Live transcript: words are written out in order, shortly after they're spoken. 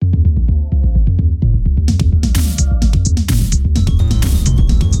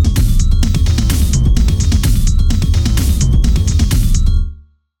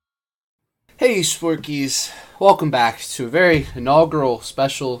Hey, Sporkies. Welcome back to a very inaugural,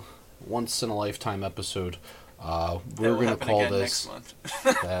 special, once-in-a-lifetime episode. We're going to call this...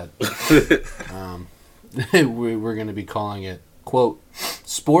 we're going to be calling it, quote,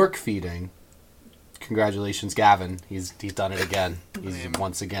 Spork feeding. Congratulations, Gavin. He's done it again. He's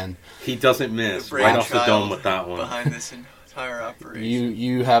once again. He doesn't miss. Right off the dome with that one. Behind this entire operation.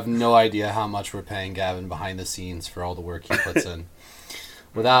 You have no idea how much we're paying Gavin behind the scenes for all the work he puts in.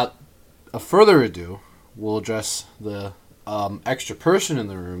 Without a further ado, we'll address the extra person in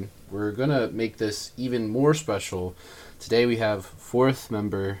the room. We're going to make this even more special. Today we have fourth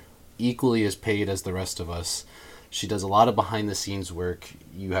member, equally as paid as the rest of us. She does a lot of behind-the-scenes work.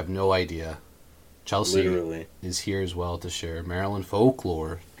 You have no idea. Chelsea is here as well to share Maryland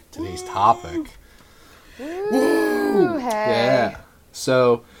Folklore, today's topic. Woo! Hey. Yeah.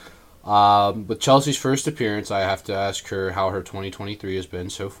 So, with Chelsea's first appearance, I have to ask her how her 2023 has been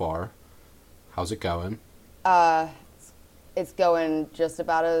so far. How's it going? It's going just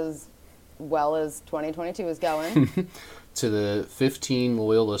about as well as 2022 is going. To the 15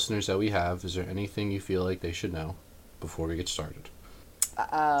 loyal listeners that we have, is there anything you feel like they should know before we get started?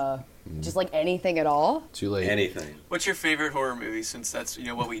 Just like anything at all? Too late. Anything. What's your favorite horror movie, since that's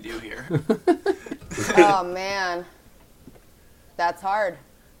what we do here? Oh, man. That's hard.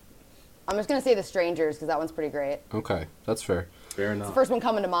 I'm just going to say The Strangers, because that one's pretty great. Okay, that's fair. Fair enough. It's the first one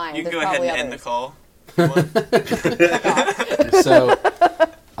coming to mind. You can There's go ahead and probably end the others. call.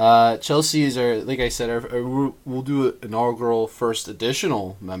 So, Chelsea is our, like I said, we'll do an inaugural first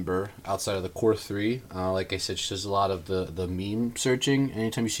additional member outside of the core three. Like I said, she does a lot of the meme searching.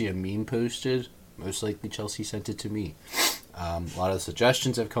 Anytime you see a meme posted, most likely Chelsea sent it to me. A lot of the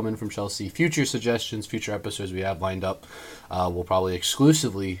suggestions have come in from Chelsea. Future suggestions, future episodes we have lined up will probably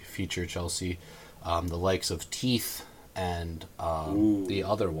exclusively feature Chelsea. The likes of Teeth and the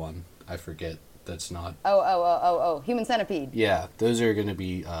other one, I forget. That's not... Oh, Human Centipede. Yeah, those are going to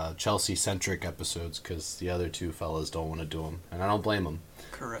be Chelsea-centric episodes because the other two fellas don't want to do them, and I don't blame them.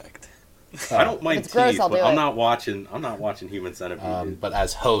 Correct. I don't mind Teeth, gross, but I'm not watching Human Centipede. But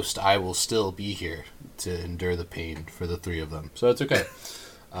as host, I will still be here to endure the pain for the three of them, so it's okay.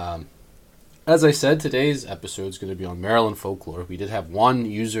 As I said, today's episode is going to be on Maryland Folklore. We did have one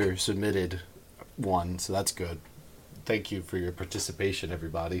user submitted one, so that's good. Thank you for your participation,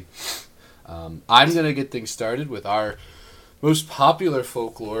 everybody. I'm going to get things started with our most popular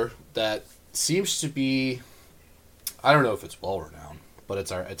folklore that seems to be, I don't know if it's well-renowned, but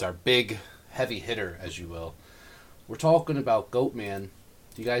it's our big, heavy hitter, as you will. We're talking about Goatman.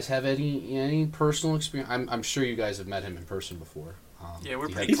 Do you guys have any personal experience? I'm sure you guys have met him in person before. Yeah, we're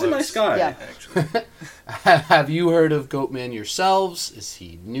pretty He's close. a nice guy. Yeah. Actually. Have you heard of Goatman yourselves? Is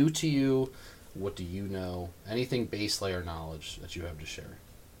he new to you? What do you know? Anything base layer knowledge that you have to share?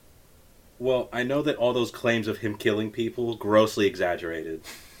 Well, I know that all those claims of him killing people grossly exaggerated.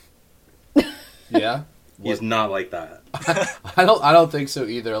 Yeah? He's not like that. I don't think so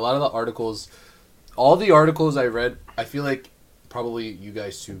either. A lot of the articles, all the articles I read, I feel like probably you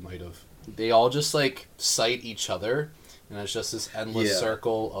guys too might have. They all just like cite each other, and it's just this endless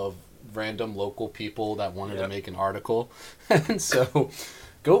circle of random local people that wanted to make an article. And so,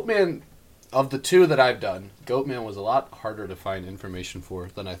 Goatman, of the two that I've done, Goatman was a lot harder to find information for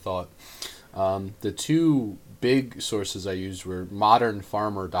than I thought. The two big sources I used were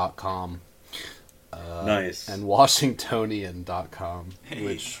modernfarmer.com Nice. and washingtonian.com,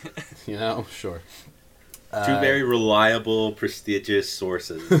 which, sure. Two very reliable, prestigious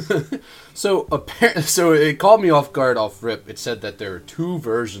sources. So it caught me off guard off rip. It said that there are two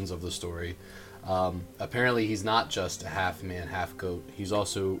versions of the story. Apparently he's not just a half man, half goat. He's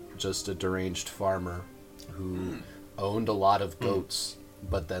also just a deranged farmer who owned a lot of goats,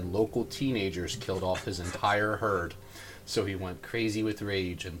 but then local teenagers killed off his entire herd. So he went crazy with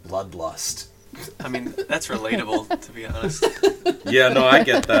rage and bloodlust. I mean, that's relatable, to be honest. Yeah, no, I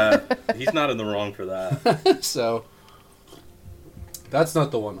get that. He's not in the wrong for that. So that's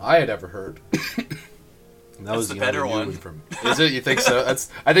not the one I had ever heard. That was the better one. Is it? You think so?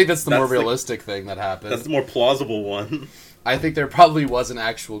 I think that's the more realistic thing that happened. That's the more plausible one. I think there probably was an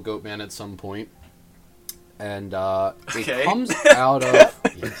actual Goatman at some point. And it comes out of...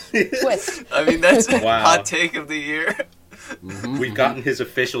 Twist. I mean, that's a Wow. hot take of the year. We've gotten his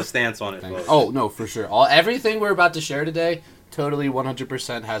official stance on it, folks. Oh, no, for sure. Everything we're about to share today, totally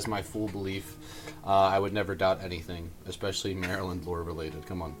 100% has my full belief. I would never doubt anything, especially Maryland lore related.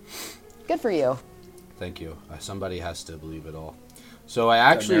 Come on. Good for you. Thank you. Somebody has to believe it all. So I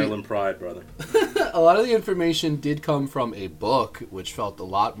actually... Maryland pride, brother. A lot of the information did come from a book, which felt a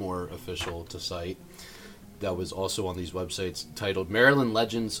lot more official to cite. that was also on these websites titled Maryland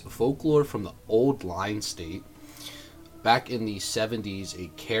Legends Folklore from the Old Line State. Back in the 70s, a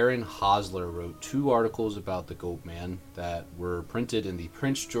Karen Hosler wrote 2 articles about the Goat Man that were printed in the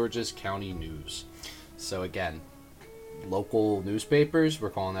Prince George's County News. So again, local newspapers,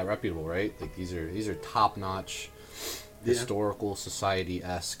 we're calling that reputable, right? Like these are top-notch, historical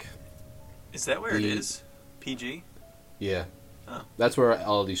society-esque. Is that where it is? PG? Yeah. Oh. That's where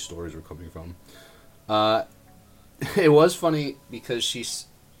all these stories were coming from. It was funny because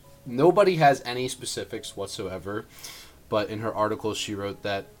nobody has any specifics whatsoever, but in her article she wrote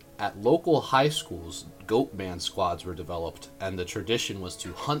that at local high schools, Goat Man squads were developed, and the tradition was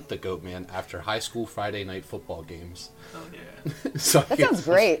to hunt the Goat Man after high school Friday night football games. Oh, yeah. So That sounds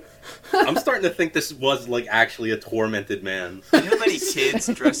great. I'm starting to think this was like actually a tormented man. You know how many kids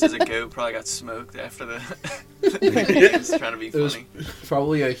dressed as a goat probably got smoked after the games trying to be It was funny?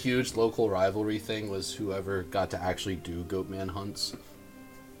 probably a huge local rivalry thing was whoever got to actually do Goat Man hunts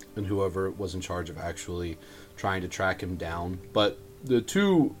and whoever was in charge of actually trying to track him down. But the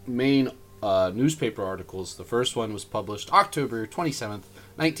 2 main newspaper articles, the first one was published October 27th,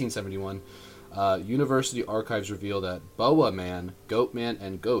 1971. University archives reveal that Boa Man, Goat Man,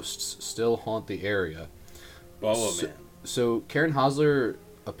 and ghosts still haunt the area. Boa Man. So Karen Hosler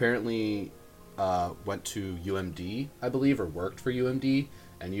apparently went to UMD, I believe, or worked for UMD,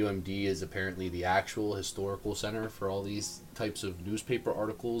 and UMD is apparently the actual historical center for all these types of newspaper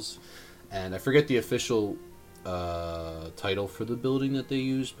articles. And I forget the official title for the building that they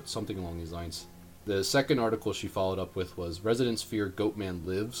used, but something along these lines. The second article she followed up with was Residents Fear Goat Man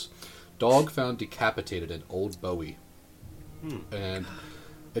Lives. Dog found decapitated in Old Bowie. And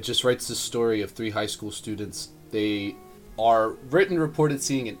it just writes the story of 3 high school students. They are reported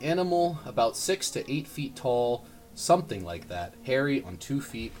seeing an animal about 6 to 8 feet tall, something like that, hairy on 2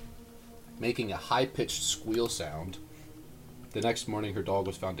 feet, making a high-pitched squeal sound. The next morning, her dog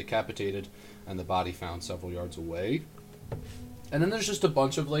was found decapitated, and the body found several yards away. And then there's just a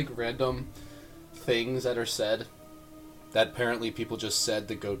bunch of like random things that are said that apparently people just said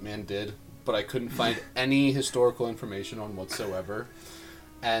the Goat Man did, but I couldn't find any historical information on whatsoever.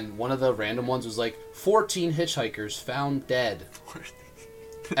 And one of the random ones was like 14 hitchhikers found dead.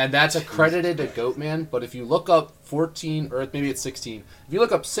 And that's accredited to Goat Man, but if you look up 14, or maybe it's 16, if you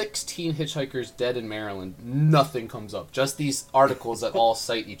look up 16 hitchhikers dead in Maryland, nothing comes up. Just these articles that all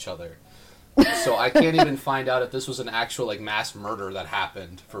cite each other. So I can't even find out if this was an actual like mass murder that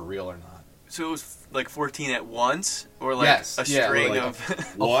happened for real or not. So it was like 14 at once? Or like Yes, a yeah, string like-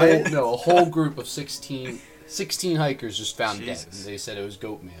 of... What? A whole group of 16 hikers just found dead. Jesus. And they said it was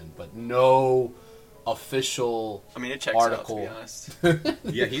Goat Man, but no official I mean, it checks article. out, to be honest.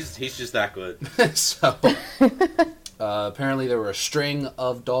 Yeah, he's just that good. So apparently there were a string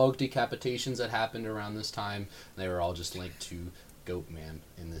of dog decapitations that happened around this time. They were all just linked to Goat Man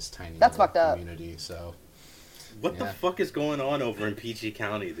in this tiny That's little fucked up. community. So What the Yeah. fuck is going on over in PG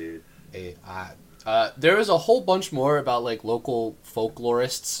County, dude? there was a whole bunch more about like local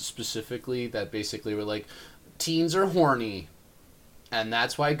folklorists specifically that basically were like, teens are horny, and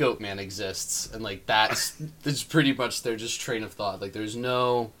that's why Goat Man exists, and like that's pretty much their just train of thought. Like there's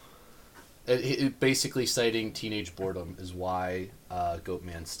no, it basically citing teenage boredom is why Goat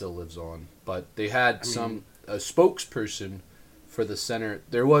Man still lives on. But they had a spokesperson for the center.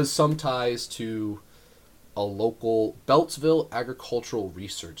 There was some ties to a local Beltsville Agricultural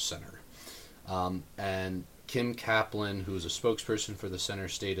Research Center. And Kim Kaplan, who is a spokesperson for the center,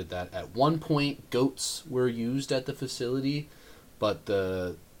 stated that at one point goats were used at the facility, but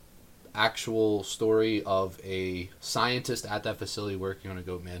the actual story of a scientist at that facility working on a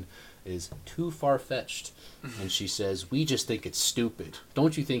goat man is too far-fetched. And she says, "We just think it's stupid.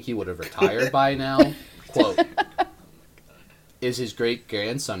 Don't you think he would have retired by now?" Quote, "Is his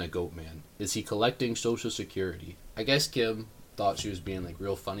great-grandson a goat man? Is he collecting Social Security?" I guess Kim thought she was being like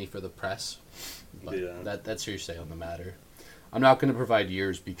real funny for the press, but Yeah. that's her say on the matter. I'm not going to provide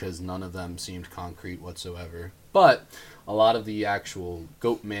years because none of them seemed concrete whatsoever, but a lot of the actual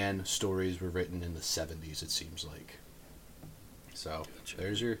goat man stories were written in the 70s, it seems like. So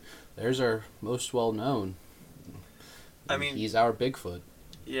there's our most well known. I mean, he's our Bigfoot.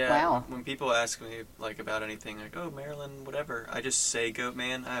 Yeah, Wow. when people ask me like about anything, like, oh, Maryland, whatever, I just say Goat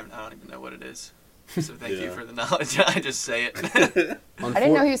Man. I don't even know what it is. So thank you Yeah. for the knowledge. I just say it. I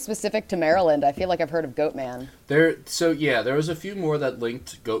didn't know he was specific to Maryland. I feel like I've heard of Goat Man. There was a few more that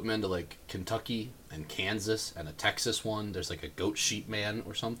linked Goatman to like Kentucky and Kansas and a Texas one. There's like a Goat Sheep Man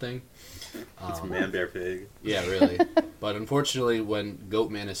or something. It's Man Bear Pig. Yeah, really. But unfortunately, when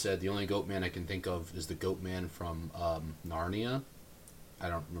Goatman is said, the only Goatman I can think of is the Goatman from Narnia. I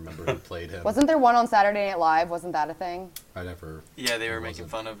don't remember who played him. Wasn't there one on Saturday Night Live? Wasn't that a thing? I never. Yeah, they were It making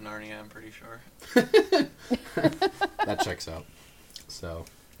wasn't. fun of Narnia, I'm pretty sure. That checks out. So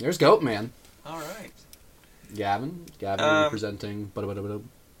there's Goat Man. All right. Gavin, are you presenting?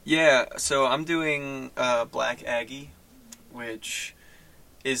 Yeah, so I'm doing Black Aggie, which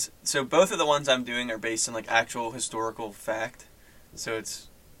is... So both of the ones I'm doing are based on, like, actual historical fact. So it's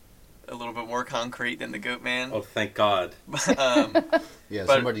a little bit more concrete than the Goat Man. Oh, thank God. Yeah, But-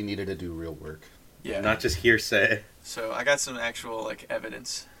 somebody needed to do real work. Yeah. Not just hearsay. So I got some actual, like,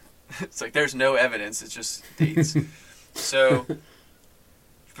 evidence. It's like there's no evidence, it's just dates. So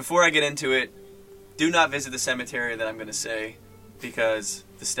before I get into it, do not visit the cemetery that I'm going to say, because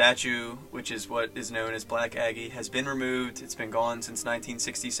the statue, which is what is known as Black Aggie, has been removed. It's been gone since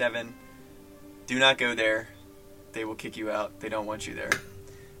 1967. Do not go there. They will kick you out. They don't want you there.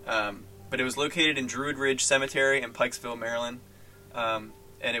 But it was located in Druid Ridge Cemetery in Pikesville, Maryland.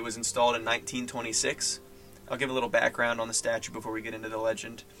 And it was installed in 1926. I'll give a little background on the statue before we get into the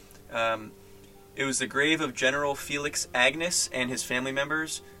legend. It was the grave of General Felix Agnes and his family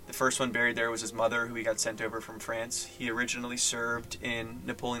members. The first one buried there was his mother, who he got sent over from France. He originally served in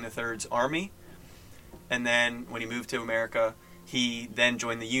Napoleon III's army, and then when he moved to America, he then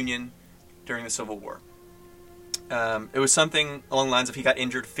joined the Union during the Civil War. It was something along the lines of he got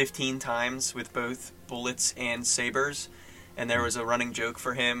injured 15 times with both bullets and sabers, and there was a running joke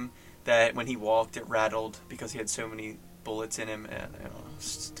for him that when he walked, it rattled because he had so many bullets in him, and I don't know,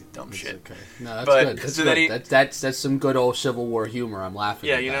 it's dumb It's shit. okay. No, that's But- good. That's so good. then he- That's some good old Civil War humor. I'm laughing.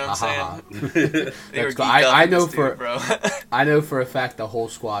 Yeah, at you that. know what Ha, ha, I'm ha. saying? They were That's good. geeked up I in know this for dude, bro. I know for a fact the whole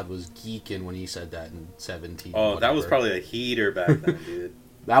squad was geeking when he said that in 17. Oh, that was whatever. probably a heater back then, dude.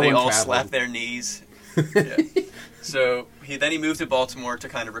 That They one all traveled. slapped their knees. Yeah. So he moved to Baltimore to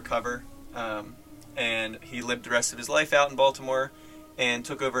kind of recover, and he lived the rest of his life out in Baltimore, and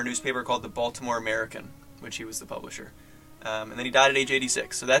took over a newspaper called the Baltimore American, which he was the publisher. And then he died at age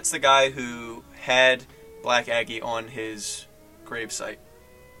 86. So that's the guy who had Black Aggie on his gravesite.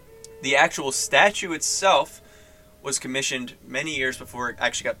 The actual statue itself was commissioned many years before it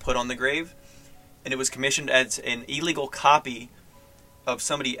actually got put on the grave, and it was commissioned as an illegal copy of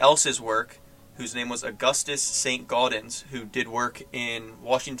somebody else's work, whose name was Augustus St. Gaudens, who did work in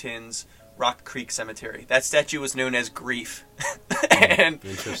Washington's Rock Creek Cemetery. That statue was known as Grief. and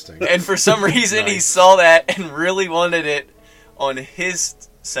Interesting. and for some reason he Nice. saw that and really wanted it on his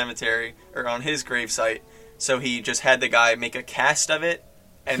cemetery, or on his gravesite, so he just had the guy make a cast of it,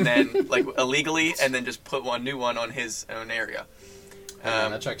 and then, like, illegally, and then just put one new one on his own area. Yeah,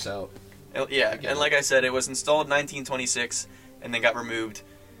 that checks out. Yeah, get and it. like I said, it was installed in 1926 and then got removed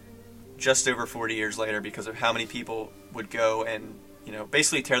just over 40 years later because of how many people would go and, you know,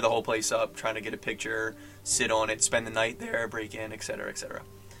 basically tear the whole place up, trying to get a picture, sit on it, spend the night there, break in, etc., etc.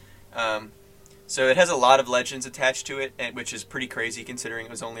 So it has a lot of legends attached to it, which is pretty crazy considering it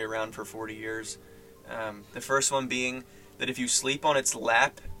was only around for 40 years. The first one being that if you sleep on its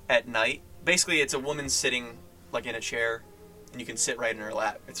lap at night, basically it's a woman sitting like in a chair, and you can sit right in her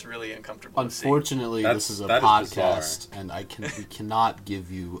lap. It's really uncomfortable. Unfortunately, That's- this is a that is podcast, and we cannot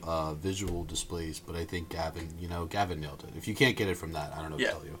give you visual displays. But I think Gavin nailed it. If you can't get it from that, I don't know what Yeah.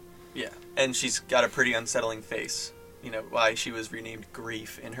 to tell you. Yeah, and she's got a pretty unsettling face. You know why she was renamed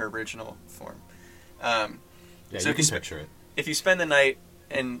Grief in her original form. Yeah, So you if can you picture it. If you spend the night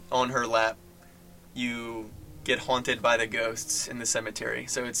on her lap, you get haunted by the ghosts in the cemetery.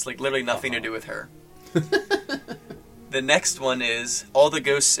 So it's like literally nothing to do with her. The next one is all the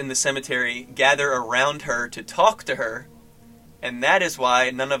ghosts in the cemetery gather around her to talk to her, and that is why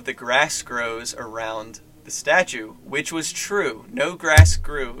none of the grass grows around the statue, which was true. No grass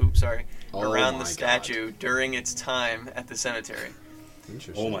grew, Oh around my the statue during its time at the cemetery.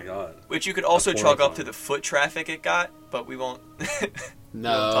 Interesting. Oh my God. Which you could also That's chalk up horrifying. to the foot traffic it got, but we won't. No,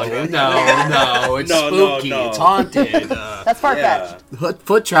 talk about no, it's No, spooky. no. It's haunted. That's far-fetched.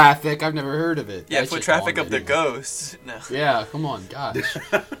 Foot traffic. I've never heard of it. Yeah, That foot shit's traffic of haunted. the ghosts. No. Yeah, come on, gosh.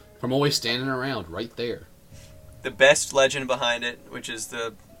 From always standing around right there. The best legend behind it, which is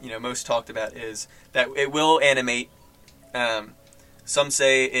the most talked about, is that it will animate. Some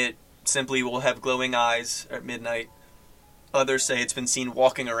say it simply will have glowing eyes at midnight. Others say it's been seen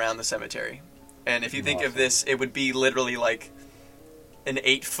walking around the cemetery. And if you think of this, it would be literally like an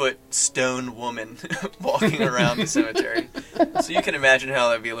 8-foot stone woman walking around the cemetery. So you can imagine how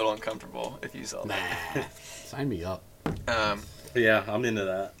that'd be a little uncomfortable if you saw that. Nah, sign me up. Yeah, I'm into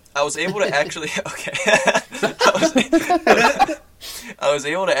that. I was able to actually I was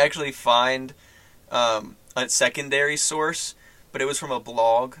able to actually find a secondary source, but it was from a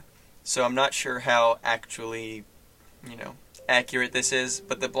blog, so I'm not sure how actually accurate this is,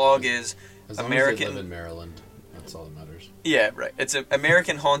 but the blog is As long American. as they live in Maryland, that's all that matters. Yeah, right. It's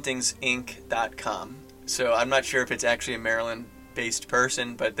AmericanHauntingsInc.com. So I'm not sure if it's actually a Maryland-based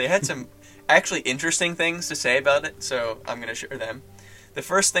person, but they had some actually interesting things to say about it, so I'm going to share them. The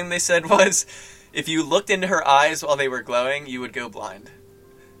first thing they said was, if you looked into her eyes while they were glowing, you would go blind.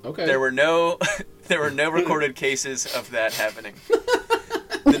 Okay. There were no recorded cases of that happening.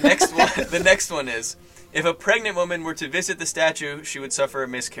 The next one is, if a pregnant woman were to visit the statue, she would suffer a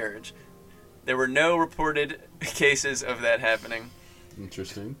miscarriage. There were no reported cases of that happening.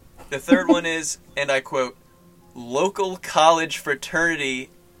 Interesting. The third one is, and I quote, local college fraternity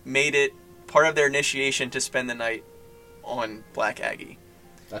made it part of their initiation to spend the night on Black Aggie.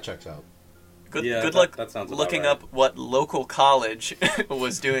 That checks out. Good luck that sounds about looking right. up what local college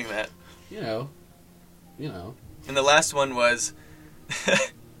was doing that. You know. And the last one was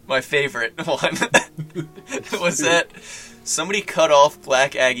my favorite one was that somebody cut off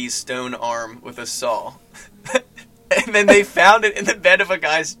Black Aggie's stone arm with a saw. And then they found it in the bed of a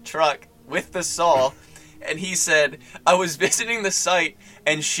guy's truck with the saw. And he said, I was visiting the site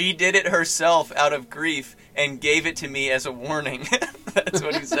and she did it herself out of grief and gave it to me as a warning. That's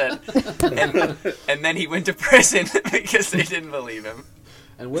what he said. And then he went to prison because they didn't believe him.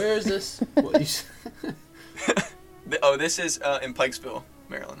 And where is this? This is in Pikesville,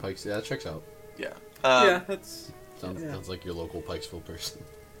 Maryland. Pikes, yeah, that checks out. Yeah. That's... Sounds like your local Pikesville person.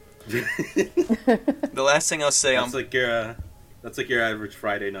 The last thing I'll say That's like your average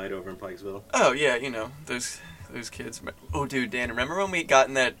Friday night over in Pikesville. Oh, yeah, those kids. Oh, dude, Dan, remember when we got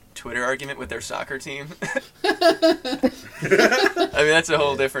in that Twitter argument with their soccer team? I mean, that's a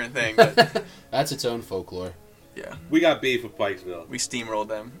whole different thing. But That's its own folklore. yeah, We got beef with Pikesville. we steamrolled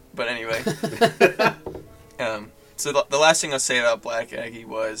them. But anyway. So the last thing I'll say about Black Aggie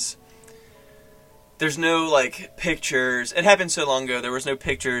was there's no, pictures. It happened so long ago. There was no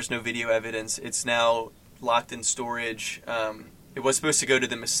pictures, no video evidence. It's now locked in storage. It was supposed to go to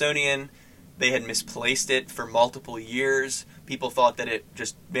the Smithsonian. They had misplaced it for multiple years. People thought that it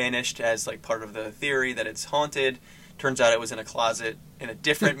just vanished as part of the theory that it's haunted. Turns out it was in a closet in a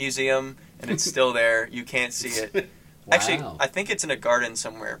different museum, and it's still there. You can't see it. Wow. Actually, I think it's in a garden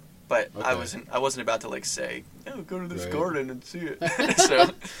somewhere, but I Okay. wasn't about to say, "Oh, go to this Right. garden and see it." So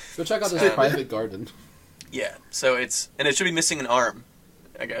Go check out this private garden. yeah, so it should be missing an arm,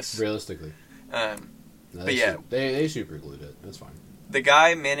 I guess. Realistically. No, No, but yeah. They super glued it. That's fine. The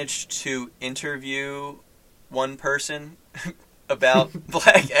guy managed to interview one person about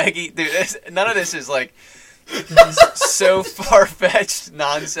Black Aggie. Dude, none of this is so far-fetched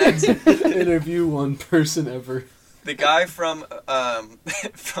nonsense. Interview one person ever. The guy from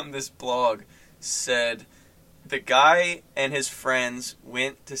this blog said the guy and his friends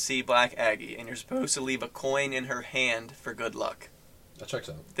went to see Black Aggie, and you're supposed to leave a coin in her hand for good luck. That checks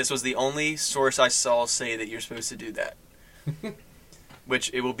out. This was the only source I saw say that you're supposed to do that.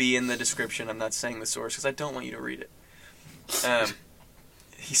 Which it will be in the description. I'm not saying the source because I don't want you to read it.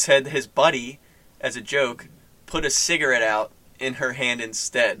 He said his buddy, as a joke, put a cigarette out in her hand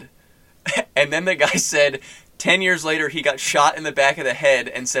instead. And then the guy said 10 years later he got shot in the back of the head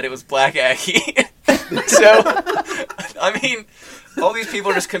and said it was Black Aggie. So, I mean, all these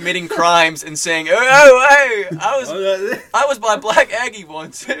people are just committing crimes and saying, "Oh, hey, I was by Black Aggie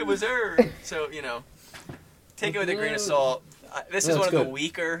once. It was her." So, take it with a grain of salt. This is Yeah, one of that's the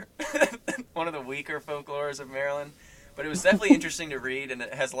good. weaker folklores of Maryland, but it was definitely interesting to read, and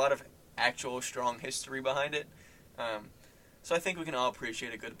it has a lot of actual strong history behind it. So I think we can all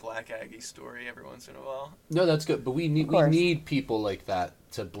appreciate a good Black Aggie story every once in a while. No, that's good. But we course. need people like that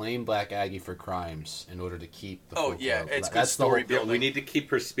to blame Black Aggie for crimes in order to keep the folklore. Yeah, it's good That's the story whole, building. We need to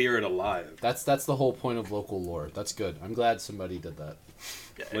keep her spirit alive. That's the whole point of local lore. That's good. I'm glad somebody did that.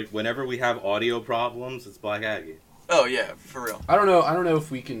 Yeah. Whenever we have audio problems, it's Black Aggie. Oh yeah, for real. I don't know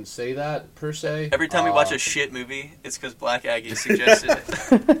if we can say that per se. Every time we watch a shit movie, it's because Black Aggie suggested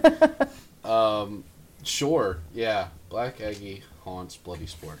it. Sure. Yeah. Black Aggie haunts Bloody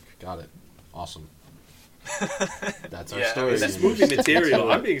Spork. Got it. Awesome. That's our Yeah, I story. mean, This movie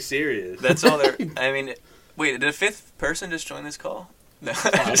material. I'm being serious. That's all there. I mean, wait, did a fifth person just join this call? No.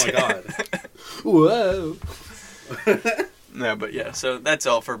 Oh my god. Whoa. No, but yeah, so that's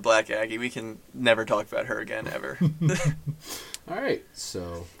all for Black Aggie. We can never talk about her again, ever. All right.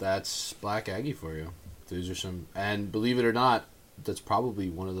 So that's Black Aggie for you. Those are some, and believe it or not, that's probably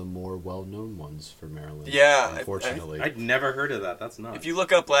one of the more well-known ones for Maryland. Yeah, Unfortunately. I'd never heard of that. That's nuts. If you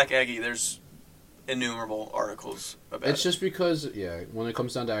look up Black Aggie, there's innumerable articles about It's it. just because, when it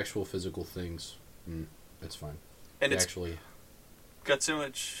comes down to actual physical things, it's fine. And They it's actually, got so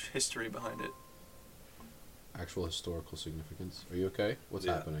much history behind it. actual historical significance. Are you okay? What's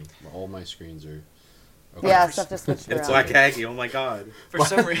Yeah. happening? All my screens are... Okay. Yeah, stuff just switched It's around. Black Aggie. Oh my god. For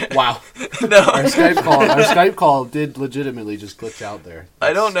some reason, Wow. no, Our Skype call did legitimately just glitch out there.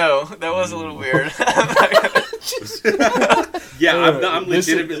 I don't know. That was a little weird. Yeah, I'm This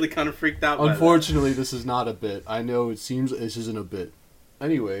is- legitimately kind of freaked out. By that. Unfortunately, this is not a bit. I know it seems this isn't a bit.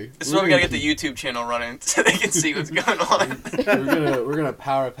 Anyway, This is why we gotta get the YouTube channel running so they can see what's going on. we're gonna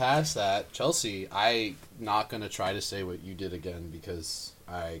power past that. Chelsea, I not gonna try to say what you did again because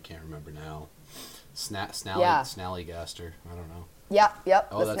I can't remember now. Snallygaster. I don't know. Yep, the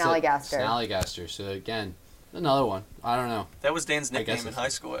That's Snallygaster. Snallygaster. So again, another one. I don't know. That was Dan's I guess nickname in it's- high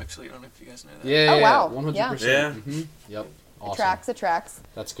school, actually. I don't know if you guys know that. Yeah. Oh, wow. 100%. Yeah. Mm-hmm. Yep. Awesome. It tracks.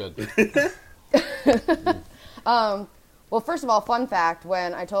 That's good. Well, first of all, fun fact,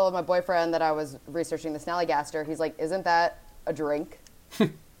 when I told my boyfriend that I was researching the Snallygaster, he's like, isn't that a drink?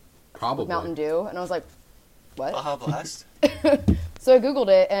 Probably. Mountain Dew? And I was like, what? Baja Blast. So I Googled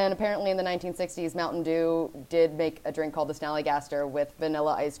it, and apparently in the 1960s, Mountain Dew did make a drink called the Snallygaster with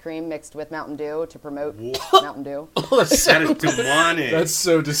vanilla ice cream mixed with Mountain Dew to promote Mountain Dew. That is demonic. That's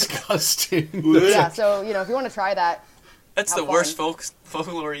so disgusting. Yeah, so, if you want to try that, That's Have the worst fun.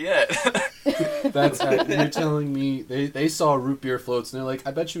 folklore yet. That's you're telling me they saw root beer floats and they're like,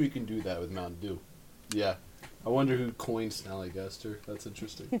 I bet you we can do that with Mountain Dew. Yeah. I wonder who coined Snallygaster. That's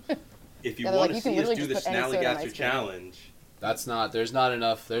interesting. If you Yeah, they're want like, to you can see us literally do the just put any soda in ice Snallygaster cream. challenge,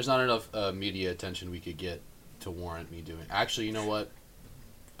 There's not enough media attention we could get to warrant me doing. Actually, you know what?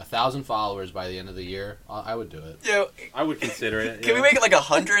 1,000 followers by the end of the year, I would do it. Yo, I would consider it. can we yeah. make it like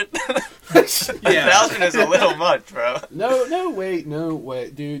 100? Yeah. 1,000 is a little much, bro. No,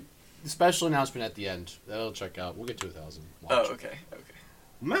 wait, dude. The special announcement at the end. That'll check out. We'll get to 1,000. Watch. Oh, okay.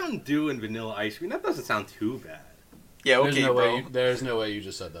 Mountain Dew and vanilla ice cream? That doesn't sound too bad. Yeah, There's okay, no bro. way. There's no way you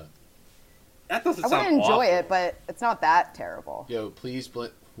just said that. That doesn't I sound wouldn't enjoy awful. it, but it's not that terrible. Yo, please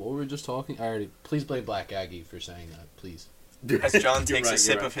blame. What were we just talking? Please blame Black Aggie for saying that. Please. As John You're takes right, a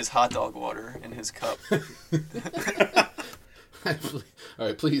sip you're of his hot dog water in his cup. All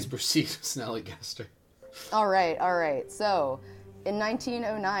right, please proceed, Snallygaster. All right. So, in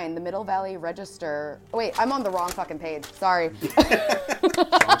 1909, the Middle Valley Register... Wait, I'm on the wrong fucking page. Sorry.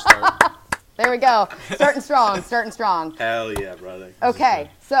 Strong start. There we go. Starting strong. Hell yeah, brother. Okay,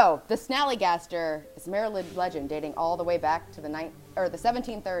 so the Snallygaster is a Maryland legend dating all the way back to the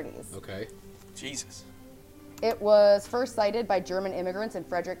 1730s. Okay. Jesus. It was first sighted by German immigrants in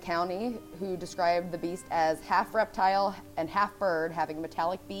Frederick County who described the beast as half reptile and half bird, having a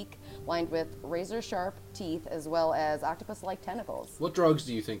metallic beak lined with razor-sharp teeth as well as octopus-like tentacles. What drugs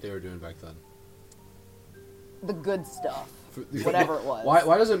do you think they were doing back then? The good stuff. Whatever it was.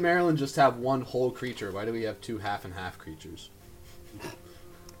 Why doesn't Maryland just have one whole creature? Why do we have two half and half creatures?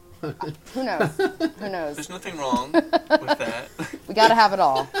 Who knows? There's nothing wrong with that. We gotta have it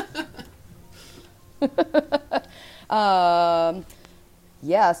all.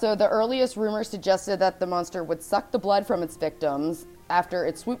 Yeah, so the earliest rumors suggested that the monster would suck the blood from its victims after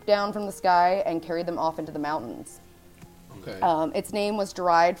it swooped down from the sky and carried them off into the mountains. Okay. Its name was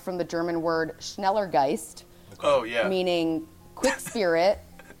derived from the German word Schnellergeist, Oh, yeah. meaning quick spirit,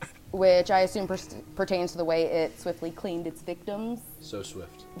 which I assume pertains to the way it swiftly cleaned its victims. So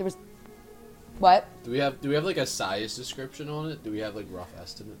swift. There was... What? Do we have like a size description on it? Do we have like rough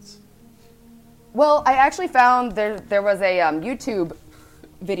estimates? Well, I actually found there was a YouTube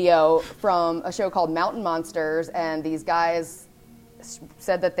video from a show called Mountain Monsters, and these guys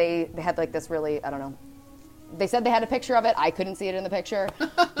said that they had like this really, I don't know, they said they had a picture of it. I couldn't see it in the picture,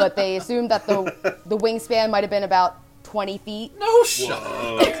 but they assumed that the wingspan might have been about 20 feet. No shot.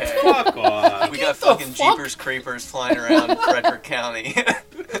 Whoa, fuck off. We got fucking Jeepers Creepers flying around Frederick County.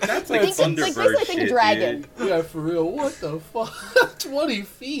 That's Like, like it's like Thunderbird basically think shit, a dragon. dude. Yeah, for real. What the fuck? 20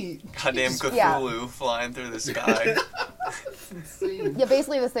 feet. Goddamn Cthulhu flying through the sky. Insane. Yeah,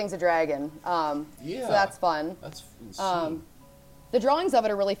 basically this thing's a dragon. Yeah. So that's fun. That's insane. The drawings of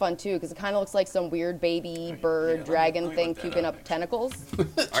it are really fun too, because it kind of looks like some weird baby bird yeah, dragon let me thing look that puking up. up tentacles.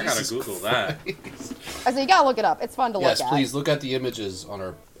 I gotta Google that. I said you gotta look it up. It's fun to Yes, look at. please look at the images on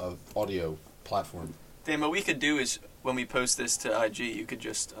our audio platform. Dan, what we could do is when we post this to IG, you could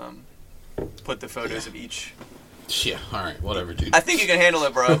just put the photos of each. Yeah, alright, whatever, dude. I think you can handle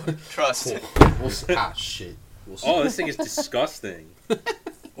it, bro. Trust. Shit. We'll see. Oh, this thing is disgusting.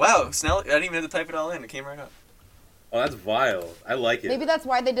 Wow, Snell, I didn't even have to type it all in. It came right up. Oh, that's vile. I like it. Maybe that's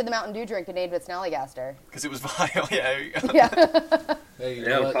why they did the Mountain Dew drink and named it Snallygaster. Because it was vile. Yeah, there you go. Yeah. Hey, you Yeah,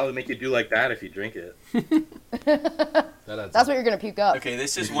 know it'll what? probably make you do like that if you drink it. That adds That's up. what you're gonna puke up. Okay,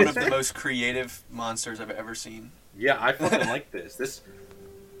 this is one of the most creative monsters I've ever seen. Yeah, I fucking like this.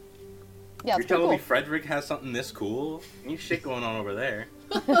 Yeah, You're it's pretty telling cool. me Frederick has something this cool? Any shit going on over there?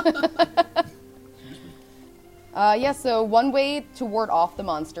 Yeah, so one way to ward off the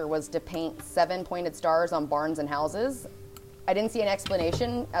monster was to paint 7 pointed stars on barns and houses. I didn't see an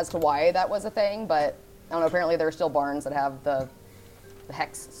explanation as to why that was a thing, but I don't know, apparently there are still barns that have the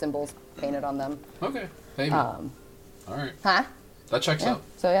hex symbols painted on them. Okay. Hey, man. All right. Huh? That checks Yeah, out.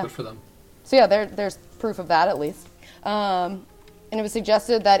 so yeah. Good for them. So yeah, there's proof of that at least. And it was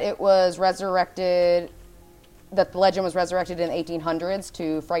suggested that it was resurrected, that the legend was resurrected in the 1800s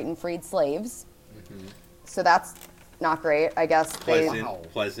to frighten freed slaves. Mm-hmm. So that's not great. I guess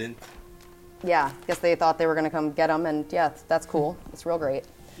Pleasant. Yeah, I guess they thought they were going to come get them, and yeah, that's cool. It's real great.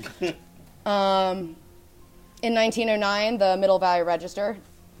 In 1909, the Middle Valley Register,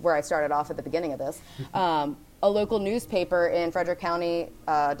 where I started off at the beginning of this, a local newspaper in Frederick County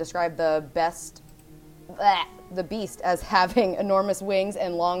described the beast as having enormous wings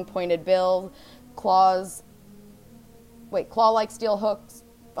and long pointed bill, claw-like steel hooks.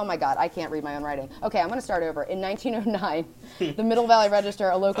 Oh my God, I can't read my own writing. Okay, I'm going to start over. In 1909, the Middle Valley Register,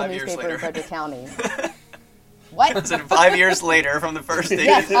 a local 5 years newspaper later. in Frederick County. What? So 5 years later from the first date.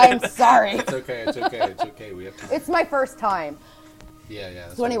 Yes, I'm sorry. It's okay. It's okay. It's okay. We have time. It's my first time. Yeah.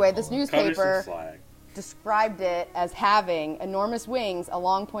 That's So what we anyway, call this it. Cut her newspaper some slack. described it as having enormous wings, a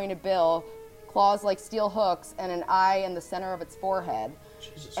long pointed bill, claws like steel hooks, and an eye in the center of its forehead,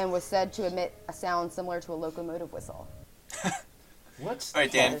 Jesus. and was said to emit a sound similar to a locomotive whistle. What? All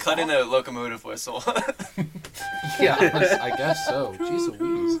right, Dan, cut in a locomotive whistle. Yeah, I guess so. Jeez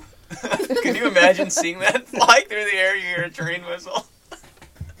Louise. Can you imagine seeing that fly through the air? You hear a train whistle.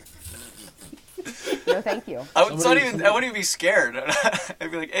 No, thank you. I wouldn't even be scared.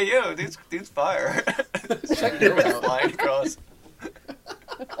 I'd be like, "Hey, yo, dude's fire!" Check it out. Flying across.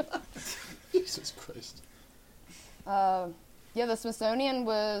 Jesus Christ. Yeah, the Smithsonian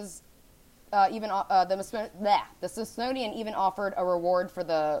was the Smithsonian even offered a reward for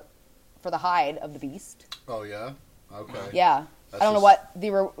the hide of the beast. Oh yeah. Okay. Yeah, That's I don't know just- what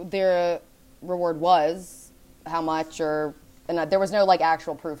the reward was, how much, and there was no like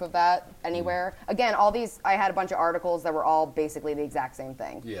actual proof of that anywhere. Again, all these, I had a bunch of articles that were all basically the exact same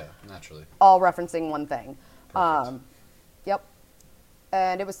thing, Yeah, naturally. all referencing one thing. Perfect. Yep.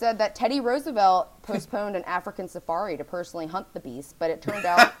 And it was said that Teddy Roosevelt postponed an African safari to personally hunt the beast, but it turned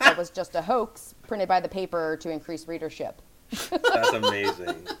out it was just a hoax printed by the paper to increase readership. That's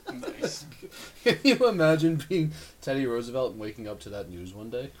amazing. Nice. Can you imagine being Teddy Roosevelt and waking up to that news one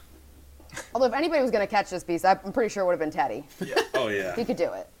day? Although if anybody was going to catch this beast, I'm pretty sure it would have been Teddy. Oh yeah. He could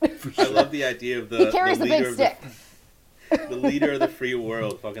do it. I love the idea of the He carries the big leader stick. the leader of the free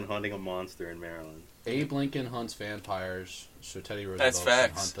world fucking hunting a monster in Maryland. Abe Lincoln hunts vampires, so Teddy Roosevelt That's can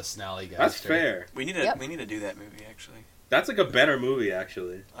facts. hunt the Snallygaster. That's fair. We need Yep. to do that movie. Actually, That's like a better movie,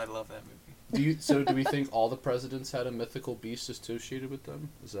 actually. I love that movie. Do we think all the presidents had a mythical beast associated with them?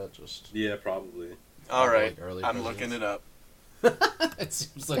 Is that just? Yeah, probably. All Probably right, early I'm presidents. looking it up. It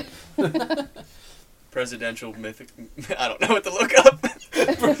seems like Presidential mythic. I don't know what to look up.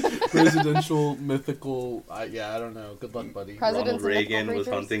 presidential mythical. I don't know. Good luck, buddy. Presidents Ronald and mythical Reagan was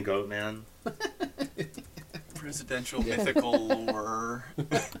creatures? hunting Goatman. Presidential mythical lore.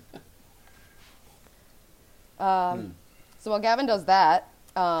 So while Gavin does that,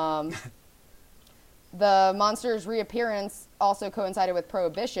 the monster's reappearance also coincided with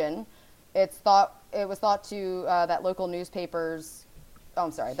Prohibition. It was thought to that local newspapers. Oh,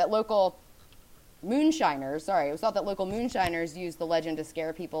 I'm sorry. That local moonshiners. Sorry, it was thought that local moonshiners used the legend to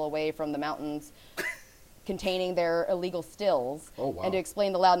scare people away from the mountains containing their illegal stills, Oh, wow. and to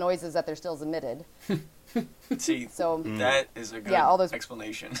explain the loud noises that their stills emitted. See, So that is a good Yeah, all those-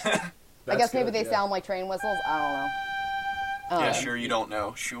 explanation. I guess maybe they sound like train whistles. I don't know. Yeah, sure, you don't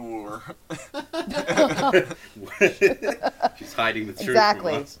know. Sure. She's hiding the truth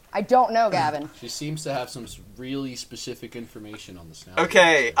Exactly. from us. I don't know, Gavin. She seems to have some really specific information on the Snallygaster.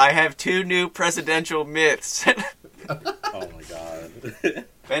 Okay, I have 2 new presidential myths. Oh my god.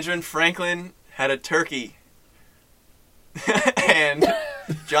 Benjamin Franklin had a turkey. And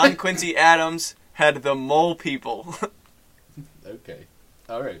John Quincy Adams had the mole people. Okay.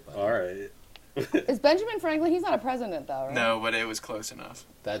 All right. Buddy. Alright. Is Benjamin Franklin? He's not a president, though, right? No, but it was close enough.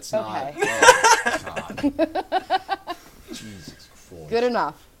 That's not. Okay. Oh, God. Jesus Christ. Good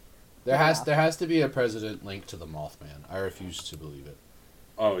enough. There has to be a president linked to the Mothman. I refuse to believe it.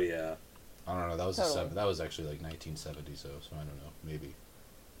 Oh yeah. I don't know. That was Totally. that was actually like 1970, so I don't know. Maybe.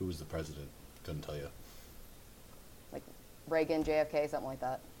 Who was the president? Couldn't tell you. Like Reagan, JFK, something like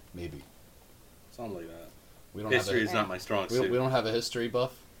that. Maybe. Something like that. We don't History have is not my strong we suit. don't have a history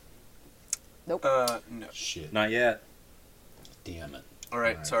buff. Nope. No. Shit. Not yet. Damn it. All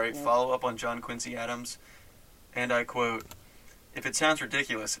right, sorry. Yeah. Follow up on John Quincy Adams, and I quote: "If it sounds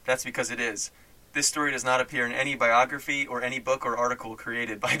ridiculous, that's because it is. This story does not appear in any biography or any book or article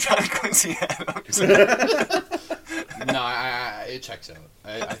created by John Quincy Adams." No, it checks out.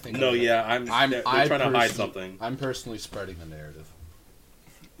 I think. No, yeah, they're trying to hide something. I'm personally spreading the narrative.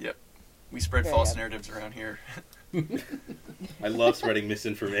 Yep, we spread There false you go. narratives around here. I love spreading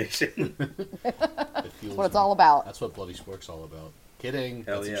misinformation. It feels What it's all about. That's what Bloody Spork's all about. Kidding.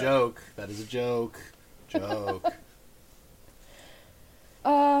 Hell That's yeah. a joke. That is a joke. Joke.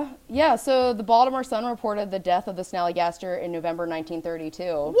 Yeah, so the Baltimore Sun reported the death of the snallygaster in November 1932.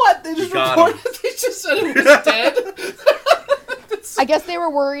 What? They just You got reported. They just said it was dead. I guess they were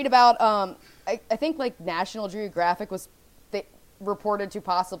worried about, I think like National Geographic they reported to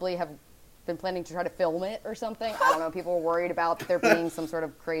possibly have been planning to try to film it or something. I don't know. People were worried about there being some sort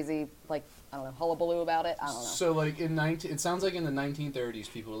of crazy, like, I don't know, hullabaloo about it. I don't know. So, like, it sounds like in the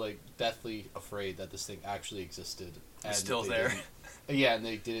 1930s, people were, like, deathly afraid that this thing actually existed. It's still they there. didn't- Yeah, and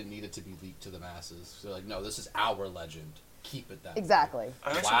they didn't need it to be leaked to the masses. So, like, no, this is our legend. Keep it that way. Exactly. I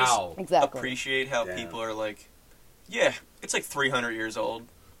also Wow. Exactly. appreciate how Damn. people are like, yeah, it's like 300 years old.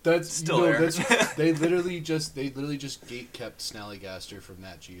 That's Still no, there. That's, they literally just gate kept Snallygaster from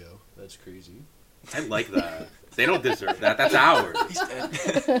Nat Geo. That's crazy. I like that. They don't deserve that. That's ours. He's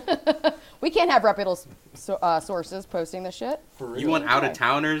dead. We can't have reputable sources posting this shit. For real. You want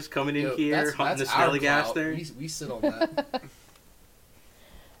out-of-towners coming in Yo, here hunting the our clout. snallygaster? We sit on that.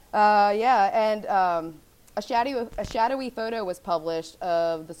 Yeah, and a shadowy photo was published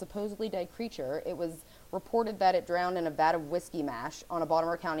of the supposedly dead creature. It was reported that it drowned in a vat of whiskey mash on a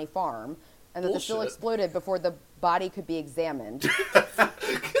Baltimore County farm, and that the still Bullshit. exploded before the body could be examined.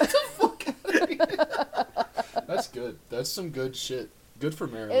 That's good. That's some good shit. Good for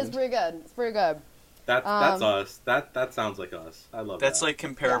Maryland. It's pretty good. It's pretty good. That's us. That sounds like us. I love That's that. like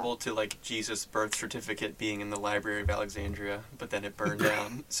comparable to like Jesus' birth certificate being in the Library of Alexandria, but then it burned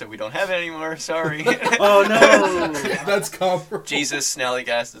down, so we don't have it anymore. Sorry. Oh no! That's comparable. Jesus,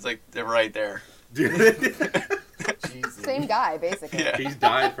 Snallygaster, it's like they're right there. Jesus. Same guy, basically. Yeah. He's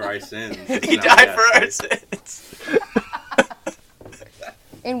died for our sins. He died for our sins.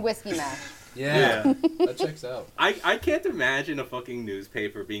 In whiskey mash. Yeah. Yeah. That checks out. I can't imagine a fucking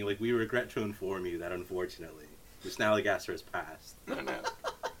newspaper being like, "We regret to inform you that unfortunately the snallygaster has passed." No.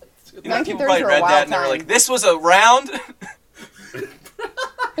 You know, 1930s people probably were a read wild that and they were time. like, "This was a round."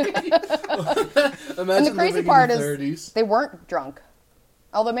 Imagine And the crazy living part in the is 30s. they weren't drunk.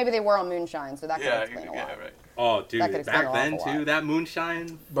 Although maybe they were on moonshine, so that could Yeah, explain a lot. right. Oh, dude, That could explain back an then awful too, lot. that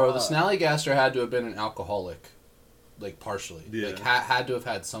moonshine. Bro, the fuck. snallygaster had to have been an alcoholic, like partially. Yeah. Like had to have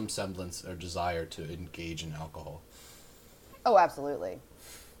had some semblance or desire to engage in alcohol. Oh, absolutely.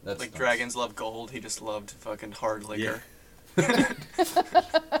 That's Like nuts. dragons love gold. He just loved fucking hard liquor.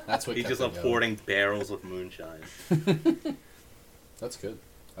 That's what He kept just it loved going. hoarding barrels of moonshine. That's good.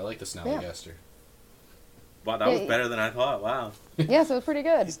 I like the snallygaster. Wow, that was better than I thought. Wow. Yeah, so it's pretty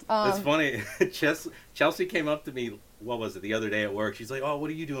good. It's funny. Chelsea came up to me, what was it, the other day at work. She's like, "Oh, what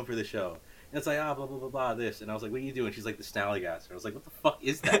are you doing for the show?" And it's like, blah, blah, blah, blah, this. And I was like, "What are you doing?" She's like, "The snallygaster." I was like, "What the fuck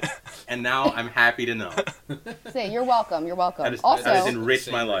is that?" And now I'm happy to know. Say, you're welcome. You're welcome. I just Also,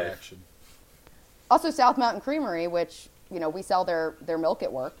 enriched my Same life. reaction. also South Mountain Creamery, which we sell their milk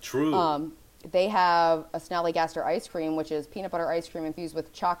at work. True. They have a snallygaster ice cream, which is peanut butter ice cream infused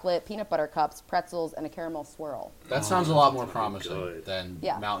with chocolate, peanut butter cups, pretzels, and a caramel swirl. That sounds a lot more That's promising good. than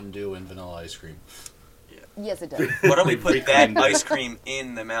Yeah. Mountain Dew and vanilla ice cream. Yes, it does. Why don't we put that Reclaimed it. ice cream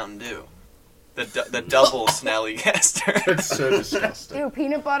in the Mountain Dew? The double Snallygaster. That's so disgusting. Ew,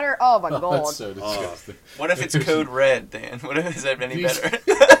 peanut butter. Oh my god. That's so disgusting. What if it's code red, Dan? What if is that any These-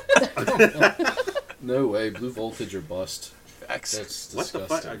 better? No way. Blue Voltage or bust. Facts. That's What the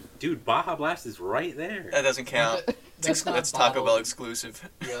disgusting. fuck? Dude, Baja Blast is right there. That doesn't count. That's not That's Taco bottled. Bell exclusive.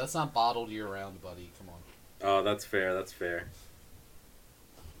 Yeah, that's not bottled year round, buddy. Come on. Oh, that's fair. That's fair.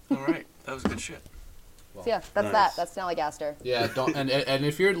 All right, that was good shit. Well, So yeah, that's Nice. that. That's snallygaster. Yeah, don't and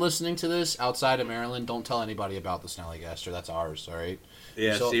if you're listening to this outside of Maryland, don't tell anybody about the Snallygaster. That's ours, all right?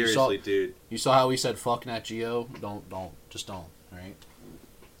 Yeah, So- seriously, dude. You saw how we said fuck Nat Geo? Don't, just don't, all right?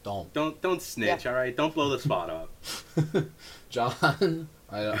 Don't. Don't snitch, all right? Don't blow the spot up. John,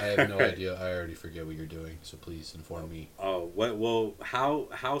 I have no idea. I already forget what you're doing, so please inform me. Oh, what? Well,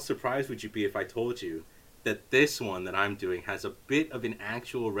 how surprised would you be if I told you that this one that I'm doing has a bit of an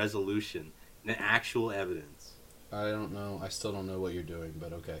actual resolution, an actual evidence? I don't know. I still don't know what you're doing,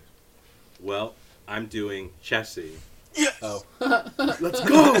 but okay. Well, I'm doing Chessie. Oh. Let's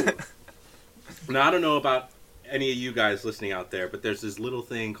go! Now, I don't know about any of you guys listening out there, but there's this little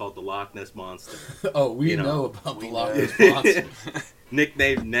thing called the Loch Ness Monster. Oh, we You know, know about the we Loch know. Ness Monster.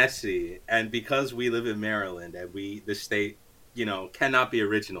 Nicknamed Nessie, and because we live in Maryland and the state, cannot be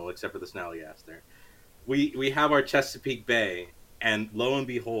original except for the Snallygaster, we have our Chesapeake Bay, and lo and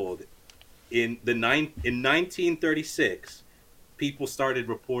behold, in 1936, people started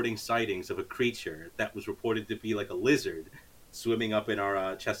reporting sightings of a creature that was reported to be like a lizard swimming up in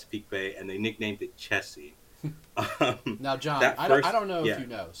our Chesapeake Bay, and they nicknamed it Chessie. Now, John, I don't know if you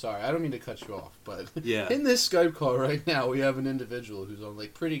know. Sorry, I don't mean to cut you off, but in this Skype call right now, we have an individual who's on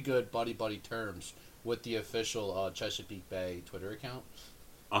like pretty good buddy terms with the official Chesapeake Bay Twitter account.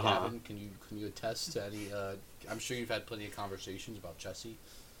 Gavin, can you attest to any? I'm sure you've had plenty of conversations about Chessie.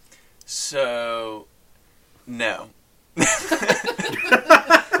 So, no.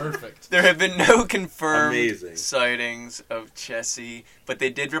 Perfect. There have been no confirmed Amazing. sightings of Chessie, but they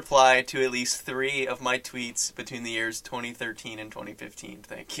did reply to at least 3 of my tweets between the years 2013 and 2015.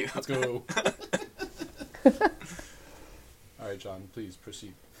 Thank you. Let's go. All right, John, please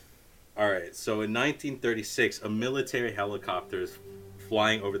proceed. All right, so in 1936, a military helicopter is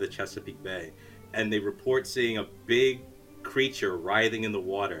flying over the Chesapeake Bay, and they report seeing a big creature writhing in the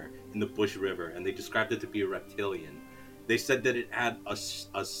water in the Bush River, and they described it to be a reptilian. They said that it had a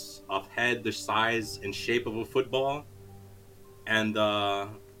head the size and shape of a football, and it's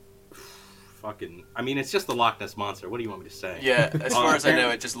just the Loch Ness Monster. What do you want me to say? Yeah, as far as I know,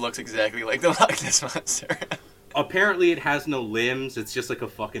 it just looks exactly like the Loch Ness Monster. Apparently, it has no limbs. It's just like a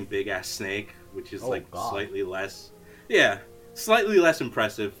fucking big ass snake, which is slightly less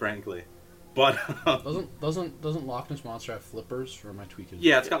impressive, frankly. But doesn't Loch Ness Monster have flippers? Or am I tweaking?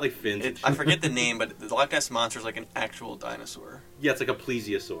 Yeah, it's got like fins. I forget the name, but the Loch Ness Monster is like an actual dinosaur. Yeah, it's like a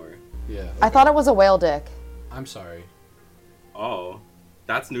plesiosaur. Yeah. Okay. I thought it was a whale dick. I'm sorry. Oh,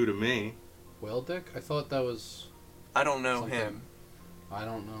 that's new to me. Whale dick? I thought that was. I don't know something. him. I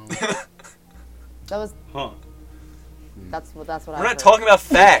don't know. That was. Huh. That's what We're I not heard. talking about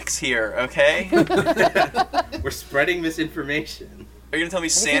facts here, okay? We're spreading misinformation. Are you gonna tell me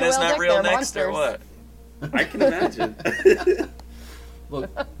seen a Santa's whale not dick? real They're next, or monsters. what? I can imagine. Look,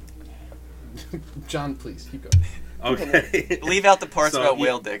 John, please keep going. Okay. Leave out the parts So, about yeah.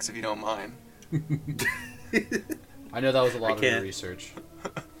 whale dicks if you don't mind. I know that was a lot of your can't. research.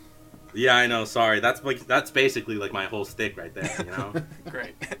 Yeah, I know. Sorry. That's basically like my whole stick right there. You know,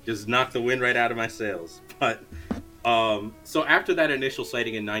 Great. just knock the wind right out of my sails. But so after that initial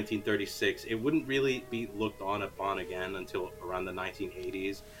sighting in 1936, it wouldn't really be looked on upon again until around the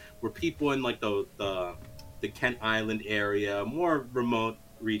 1980s, where people in like the Kent Island area, more remote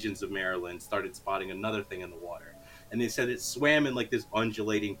regions of Maryland, started spotting another thing in the water, and they said it swam in like this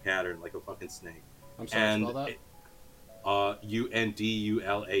undulating pattern, like a fucking snake. I'm sorry, And spell that?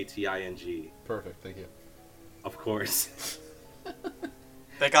 UNDULATING. Perfect, thank you. Of course.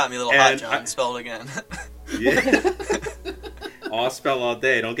 That got me a little hot, And John. Spell it again. Yeah. I'll spell all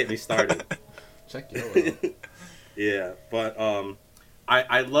day. Don't get me started. Check your oil. Yeah, but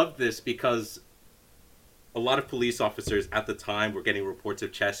I love this because a lot of police officers at the time were getting reports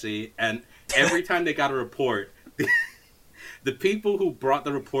of Chessie, and every time they got a report, the people who brought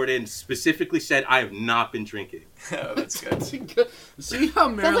the report in specifically said, "I have not been drinking." Oh, that's good. See how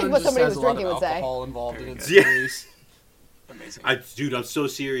Maryland what just somebody has who's a lot of drinking would say. alcohol involved in Very its good. series. Amazing. Dude, I'm so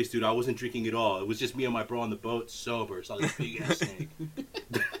serious, dude. I wasn't drinking at all. It was just me and my bro on the boat, sober. Saw this big ass snake.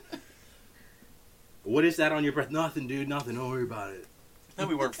 What is that on your breath? Nothing, dude. Nothing. Don't worry about it. No,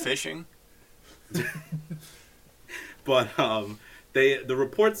 we weren't fishing. But the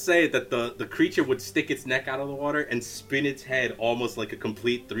reports say that the creature would stick its neck out of the water and spin its head almost like a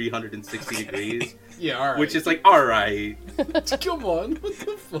complete 360 degrees, Yeah, alright. which is like, all right. Come on, what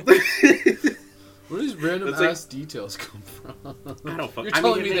the fuck? Where do these random It's like- ass details come from? I don't fuck. You're I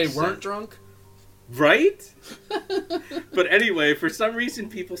telling mean, me it they makes weren't sense. drunk? Right? But anyway, for some reason,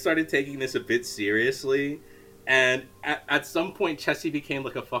 people started taking this a bit seriously. And at some point, Chessie became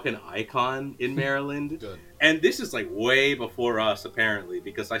like a fucking icon in Maryland. Good. And this is like way before us, apparently,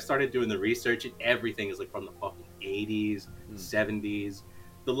 because I started doing the research and everything is like from the fucking 80s, 70s.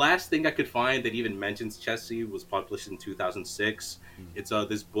 The last thing I could find that even mentions Chessie was published in 2006. It's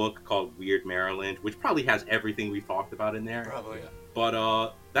this book called Weird Maryland, which probably has everything we've talked about in there. Probably. Yeah.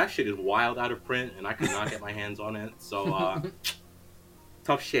 But that shit is wild out of print, and I could not get my hands on it. So,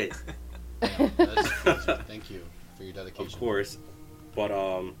 tough shit, Yeah, that's, thank you for your dedication. of course. But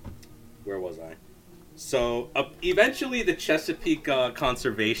where was I? So eventually, the Chesapeake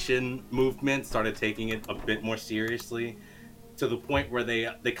conservation movement started taking it a bit more seriously, to the point where they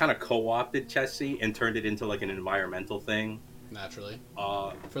kind of co-opted Chessie and turned it into like an environmental thing. Naturally.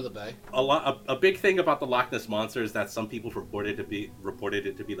 For the bay. A big thing about the Loch Ness Monster is that some people reported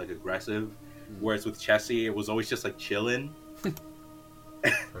it to be like aggressive, whereas with Chessie it was always just like chilling.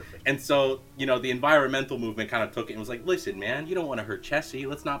 Perfect. And so, the environmental movement kind of took it and was like, listen, man, you don't want to hurt Chessie.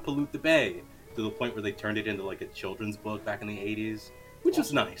 Let's not pollute the bay. To the point where they turned it into like a children's book back in the 80s, which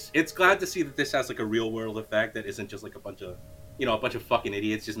was nice. It's glad to see that this has like a real world effect that isn't just like a bunch of fucking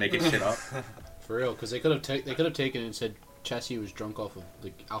idiots just making shit up. For real, because they could have taken it and said Chessie was drunk off of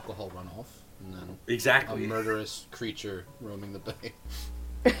the alcohol runoff, and then exactly a murderous creature roaming the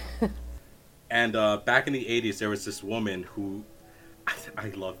bay. And back in the 80s, there was this woman who, I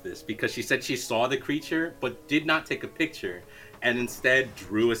love this, because she said she saw the creature, but did not take a picture, and instead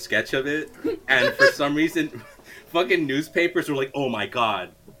drew a sketch of it. And for some reason, fucking newspapers were like, oh my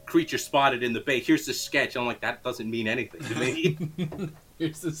god, creature spotted in the bay, here's the sketch. And I'm like, that doesn't mean anything to me.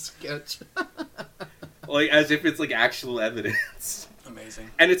 Here's the sketch. Like, as if it's like actual evidence. Amazing.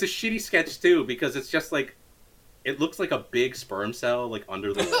 And it's a shitty sketch too, because it's just like, it looks like a big sperm cell, like,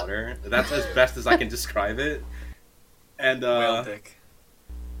 under the water. That's as best as I can describe it. And, whale dick.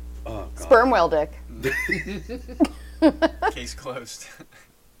 Oh, God. Sperm whale dick. Case closed.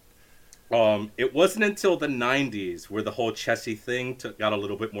 It wasn't until the 90s where the whole Chessie thing got a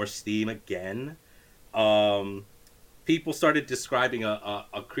little bit more steam again. People started describing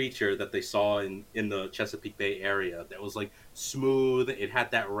a creature that they saw in the Chesapeake Bay area that was, like, smooth. It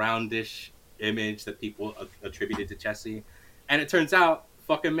had that roundish image that people attributed to Chessie, and it turns out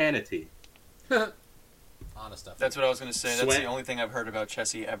fucking manatee. Honest stuff. That's what I was going to say. That's the only thing I've heard about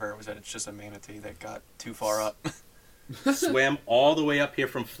Chessie ever, was that it's just a manatee that got too far up. Swam all the way up here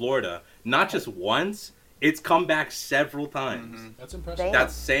from Florida, not just once, it's come back several times. Mm-hmm. That's impressive. Damn.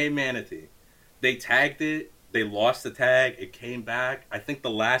 That same manatee, they tagged it, they lost the tag, it came back. I think the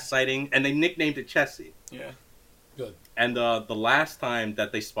last sighting, and they nicknamed it Chessie. Yeah. Good. And the last time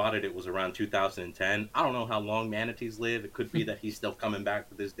that they spotted it was around 2010. I don't know how long manatees live. It could be that he's still coming back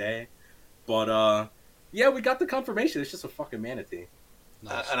to this day. But, yeah, we got the confirmation. It's just a fucking manatee.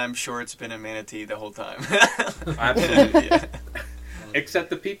 Nice. And I'm sure it's been a manatee the whole time. Absolutely. Yeah. Except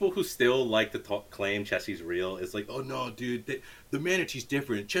the people who still like to claim Chessie's real is like, oh, no, dude, the manatee's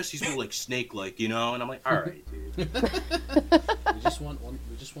different. Chessie's more like snake-like, And I'm like, all right, dude. We just want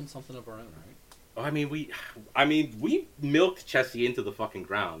something of our own, right? I mean, we milked Chessie into the fucking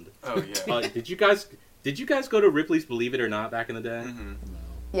ground. Oh, yeah. Did you guys go to Ripley's Believe It or Not back in the day? Mm-hmm. No.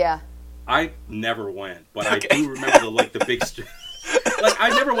 Yeah. I never went, but Okay. I do remember the big. Like, I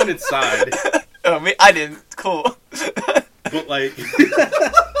never went inside, Oh, me? I didn't. Cool. but like.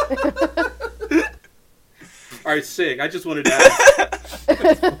 All right, sick. I just wanted to ask.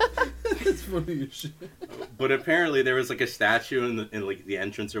 It's funny as shit. But apparently there was like a statue in like the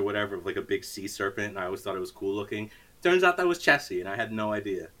entrance or whatever of like a big sea serpent, and I always thought it was cool looking. Turns out that was Chessie, and I had no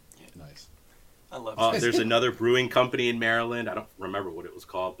idea. Nice. I love Chessie. There's another brewing company in Maryland. I don't remember what it was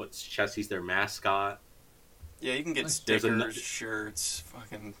called, but Chessie's their mascot. Yeah, you can get There's stickers, shirts,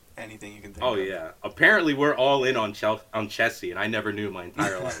 fucking anything you can think Oh of. yeah. Apparently we're all in on Chessie, and I never knew my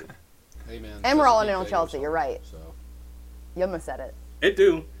entire life. Hey man. And we're all in Chesapeake on Bay Chelsea, was you're right. So. You almost said it. It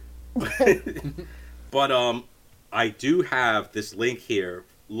do. But I do have this link here,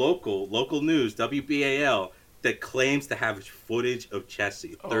 local news, WBAL, that claims to have footage of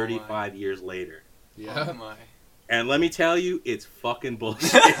Chessie Oh 35 years later. Yeah. Oh my. And let me tell you, it's fucking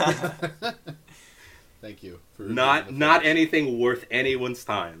bullshit. Thank you. For not anything worth anyone's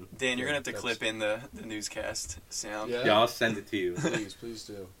time. Dan, you're going to have to That's- clip in the newscast sound. Yeah. Yeah, I'll send it to you. Please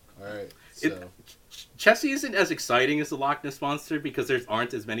do. All right. So. Chessie isn't as exciting as the Loch Ness Monster because there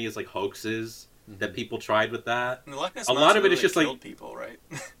aren't as many as like hoaxes that people tried with that. And the Loch Ness A lot Monster of it is really just, like- killed people, right?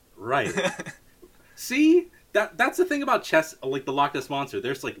 Right. See? That's the thing about like the Loch Ness Monster.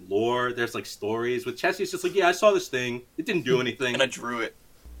 There's like lore, there's like stories. With Chessie, it's just like, yeah, I saw this thing. It didn't do anything. And I drew it.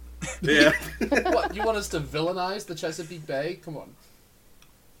 Yeah. What, you want us to villainize the Chesapeake Bay? Come on.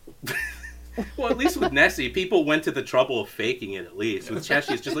 Well, at least with Nessie, people went to the trouble of faking it at least. With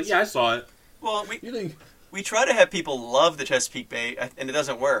Chessie, it's just like, yeah, I saw it. Well, You think? we try to have people love the Chesapeake Bay, and it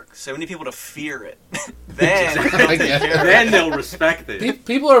doesn't work. So we need people to fear it. Then they'll I take get it. care of it. Then they'll respect it.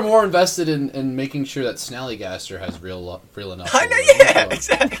 People are more invested in making sure that Snallygaster has real enough. I know, yeah,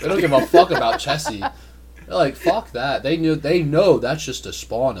 exactly. They don't give a fuck about Chessie. They're like, fuck that. They know that's just a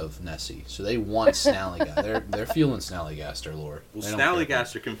spawn of Nessie, so they want Snallygaster. They're feeling Snallygaster lore. Well, They don't care about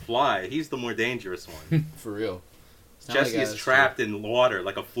Snallygaster can fly. He's the more dangerous one. it. For real. Chessie is Snallygaster- trapped in water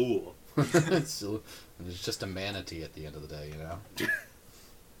like a fool. it's just a manatee at the end of the day, you know.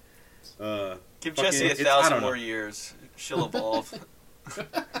 Give Fucking- Jessie I 1,000 don't know. more years. She'll evolve.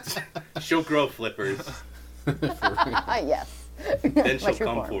 She'll grow flippers. For real. Yes. Then she'll true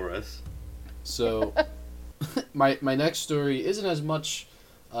come form. for us. So, my next story isn't as much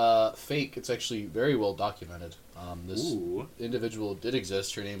fake. It's actually very well documented. This Ooh. individual did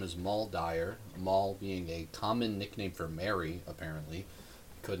exist. Her name is Moll Dyer. Moll being a common nickname for Mary, apparently.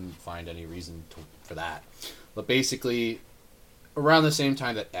 Couldn't find any reason for that. But basically, around the same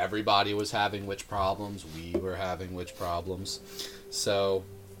time that everybody was having witch problems, we were having witch problems. So,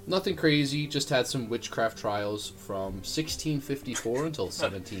 nothing crazy, just had some witchcraft trials from 1654 until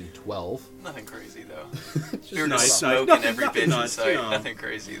 1712. Nothing crazy, though. Just We were nice, just nice. smoking every Nothing bitch in nuts, sight. you know. Nothing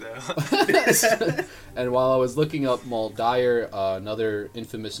crazy, though. And while I was looking up Moll Dyer, another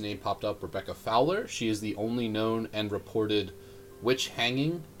infamous name popped up, Rebecca Fowler. She is the only known and reported witch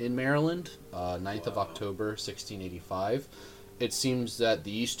hanging in Maryland, 9th of October, 1685. It seems that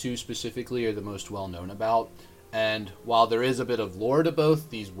these two specifically are the most well known about. And while there is a bit of lore to both,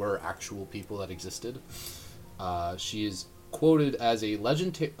 these were actual people that existed. She is quoted as a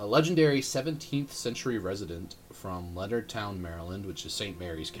legendary 17th century resident from Leonardtown, Maryland, which is St.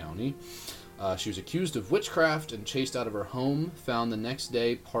 Mary's County. She was accused of witchcraft and chased out of her home, found the next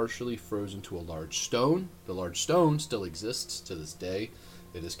day partially frozen to a large stone. The large stone still exists to this day.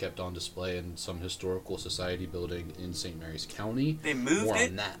 It is kept on display in some historical society building in St. Mary's County. They moved More it?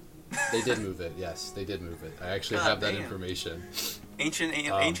 on that. They did move it, yes. They did move it. I actually God have that damn. information. Ancient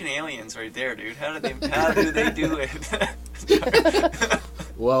aliens right there, dude. How did they do it?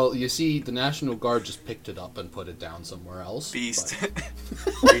 Well, you see, the National Guard just picked it up and put it down somewhere else. Beast. You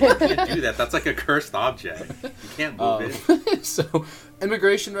can't do that. That's like a cursed object. You can't move it. So,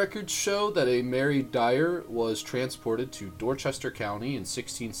 immigration records show that a Mary Dyer was transported to Dorchester County in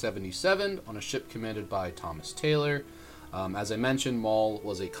 1677 on a ship commanded by Thomas Taylor. As I mentioned, Moll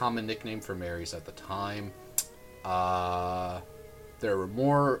was a common nickname for Marys at the time. There were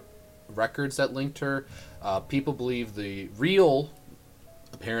more records that linked her. People believe the real,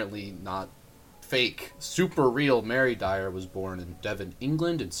 apparently not fake, super real Mary Dyer was born in Devon,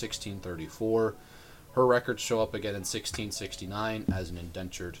 England in 1634. Her records show up again in 1669 as an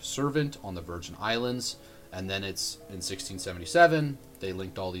indentured servant on the Virgin Islands. And then it's in 1677, they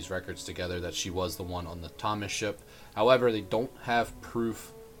linked all these records together that she was the one on the Thomas ship. However, they don't have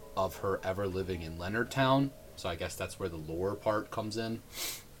proof of her ever living in Leonardtown, so I guess that's where the lore part comes in.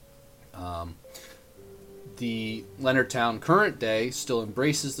 The Leonardtown current day still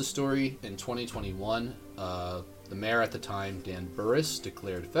embraces the story. In 2021, the mayor at the time, Dan Burris,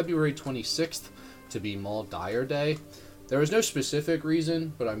 declared February 26th to be Moll Dyer Day. There was no specific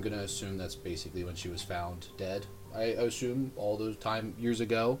reason, but I'm going to assume that's basically when she was found dead. I assume all those years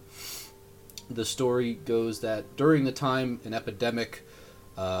ago. The story goes that during the time an epidemic,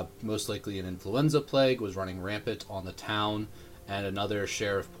 most likely an influenza plague, was running rampant on the town, and another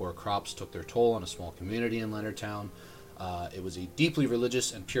share of poor crops took their toll on a small community in Leonardtown. It was a deeply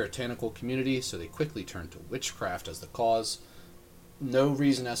religious and puritanical community, so they quickly turned to witchcraft as the cause. No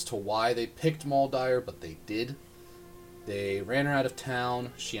reason as to why they picked Moll Dyer, but they did. They ran her out of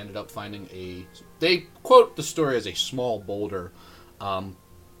town. She ended up finding they quote the story as a small boulder,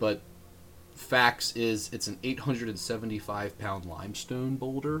 but facts is it's an 875-pound limestone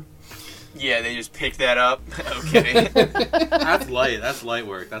boulder. Yeah, they just picked that up. Okay. That's light. That's light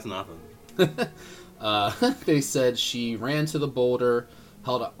work. That's nothing. They said she ran to the boulder,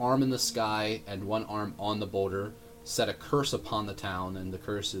 held an arm in the sky and one arm on the boulder, set a curse upon the town, and the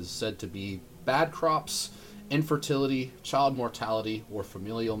curse is said to be bad crops, infertility, child mortality, or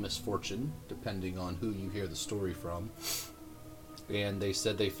familial misfortune, depending on who you hear the story from. And they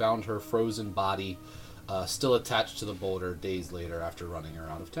said they found her frozen body still attached to the boulder days later after running her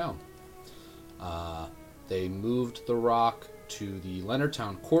out of town. They moved the rock to the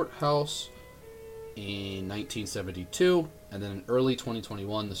Leonardtown Courthouse in 1972, and then in early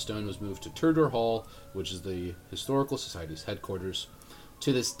 2021 the stone was moved to Tudor Hall, which is the Historical Society's headquarters.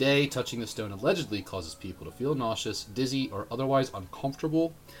 To this day, touching the stone allegedly causes people to feel nauseous, dizzy, or otherwise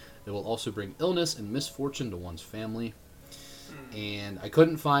uncomfortable. It will also bring illness and misfortune to one's family. And I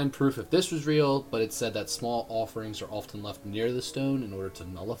couldn't find proof if this was real, but it said that small offerings are often left near the stone in order to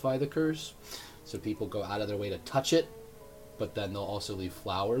nullify the curse. So people go out of their way to touch it, but then they'll also leave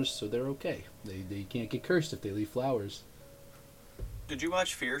flowers, so they're okay. They can't get cursed if they leave flowers. Did you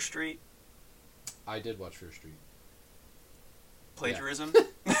watch Fear Street? I did watch Fear Street. Plagiarism?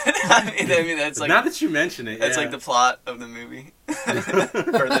 I mean, that's like... Now that you mention it, That's yeah. like the plot of the movie. Or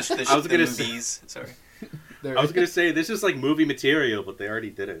the I was gonna movies. Sorry. I was gonna say this is like movie material, but they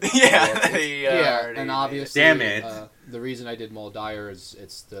already did it. Yeah. And obviously, Damn it. The reason I did Moll Dyer is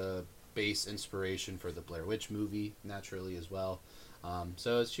it's the base inspiration for the Blair Witch movie, naturally, as well.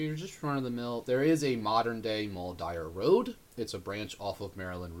 So it's just run of the mill. There is a modern day Muldier Road. It's a branch off of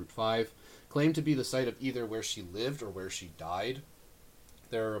Maryland Route 5, claimed to be the site of either where she lived or where she died.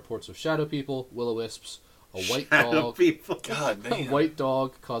 There are reports of shadow people, will-o-wisps, a white dog, God, a white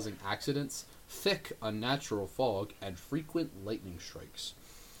dog causing accidents, thick, unnatural fog, and frequent lightning strikes.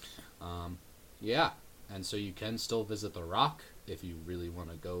 Yeah, and so you can still visit the Rock if you really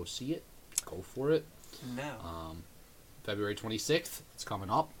want to go see it. Go for it. No. February 26th, it's coming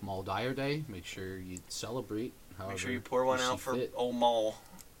up, Muldier Day. Make sure you celebrate. Make sure you pour one out for old Mull.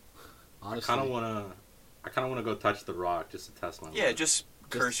 Honestly, I kind of want to go touch the Rock just to test my luck. Yeah, just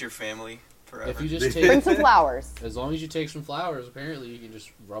curse your family forever. if you just take, Bring some flowers. as long as you take some flowers, apparently you can just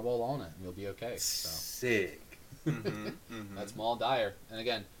rub all on it and you'll be okay. So Sick. that's Muldier. And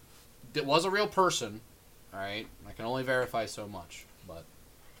again, it was a real person. All right, I can only verify so much, but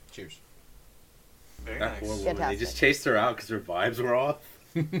cheers. Very That nice. poor woman. Fantastic. They just chased her out because her vibes were off.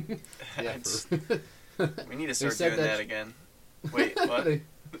 Yeah, It's- for, We need to They start said doing that- that again. Wait, what?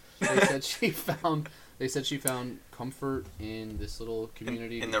 they said she found comfort in this little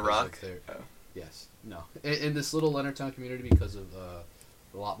community In the because Rock? of their- Oh. Yes, no, in this little Leonardtown community because of a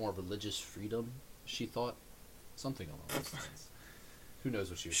lot more religious freedom. She thought something along those lines. Who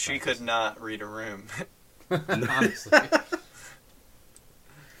knows what she was? She could not read a room. Honestly.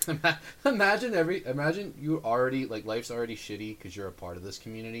 Imagine you already, like, life's already shitty because you're a part of this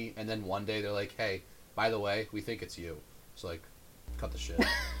community, and then one day they're like, hey, by the way, we think it's you. It's like, cut the shit.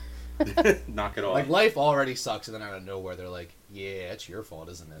 Knock it off. Like, life already sucks, and then out of nowhere they're like, yeah, it's your fault,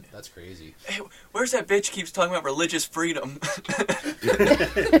 isn't it? That's crazy. Hey, where's that bitch keeps talking about religious freedom?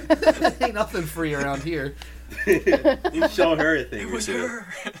 Ain't nothing free around here. You show her a thing. It or was two. her.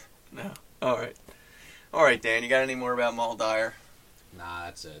 No. All right, Dan. You got any more about Muldier? Nah,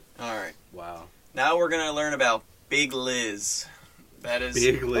 that's it. All right. Wow. Now we're gonna learn about Big Liz. That is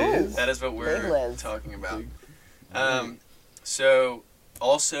Big Liz. That is what Big we're Liz. talking about. So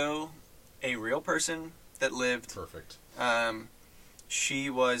also a real person that lived. Perfect. She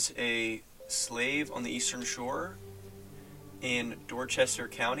was a slave on the Eastern Shore in Dorchester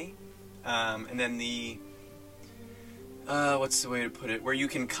County, and then the what's the way to put it? Where you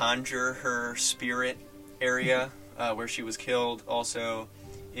can conjure her spirit area, where she was killed, also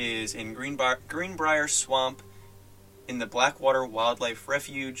is in Greenbrier Swamp in the Blackwater Wildlife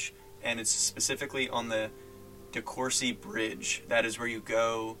Refuge, and it's specifically on the DeCourcy Bridge. That is where you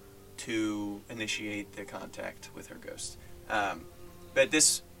go to initiate the contact with her ghost. But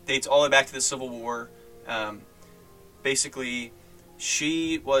this dates all the way back to the Civil War. Basically,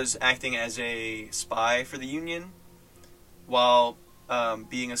 she was acting as a spy for the Union while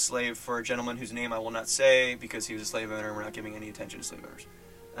being a slave for a gentleman whose name I will not say because he was a slave owner and we're not giving any attention to slave owners.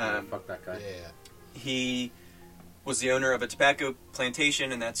 Fuck that guy. Yeah. He was the owner of a tobacco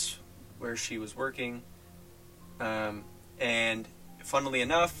plantation, and that's where she was working. And funnily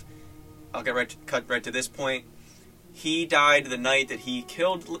enough, I'll cut right to this point. He died the night that he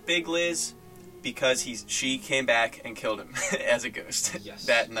killed Big Liz because she came back and killed him as a ghost Yes.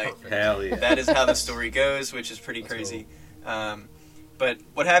 that night. Perfect. Hell yeah. That is how the story goes, which is pretty That's crazy. But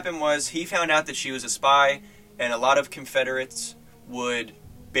what happened was he found out that she was a spy, and a lot of Confederates would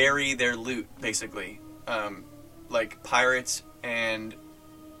bury their loot, basically. Like pirates and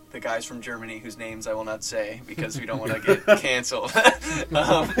the guys from Germany, whose names I will not say because we don't want to get canceled.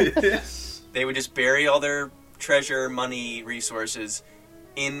 They would just bury all their treasure, money, resources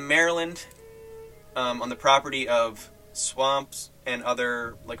in Maryland, on the property of swamps and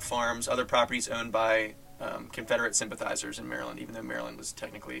other like farms, other properties owned by Confederate sympathizers in Maryland, even though Maryland was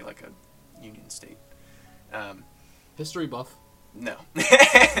technically like a Union state. History buff. No.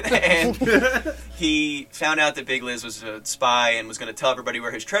 And he found out that Big Liz was a spy and was going to tell everybody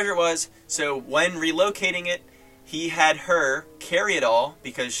where his treasure was. So when relocating it, he had her carry it all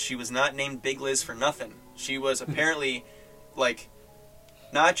because she was not named Big Liz for nothing. She was apparently, like,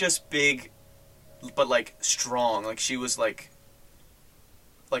 not just big, but, like, strong. Like, she was, like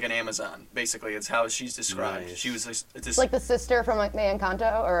an Amazon, basically. It's how she's described. Nice. She was this Like the sister from like the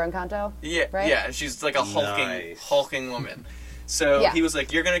Encanto. Yeah, right? yeah. She's like a Nice. hulking woman. So Yeah. he was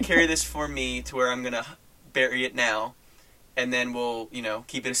like, "You're gonna carry this for me to where I'm gonna bury it now, and then we'll,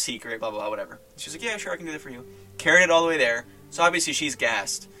 keep it a secret, blah blah blah, whatever." She's like, "Yeah, sure, I can do that for you." Carried it all the way there. So obviously she's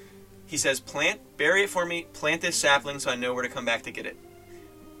gassed. He says, bury it for me, plant this sapling so I know where to come back to get it.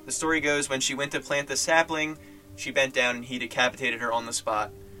 The story goes, when she went to plant the sapling, she bent down and he decapitated her on the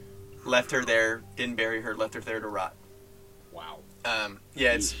spot. Left her there, didn't bury her, left her there to rot. Wow.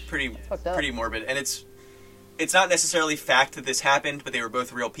 Yeah, it's pretty Fucked up. pretty morbid, and it's not necessarily fact that this happened, but they were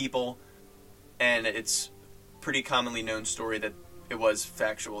both real people, and it's pretty commonly known story that it was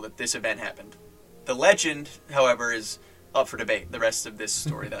factual that this event happened. The legend, however, is up for debate, the rest of this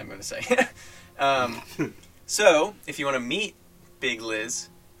story that I'm going to say. So, if you want to meet Big Liz,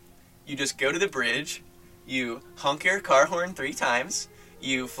 you just go to the bridge, you honk your car horn 3 times,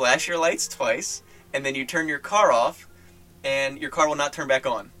 you flash your lights twice, and then you turn your car off, and your car will not turn back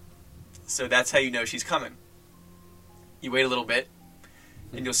on. So that's how you know she's coming. You wait a little bit,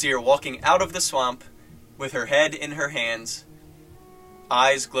 and you'll see her walking out of the swamp with her head in her hands,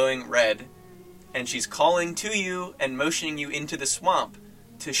 eyes glowing red, and she's calling to you and motioning you into the swamp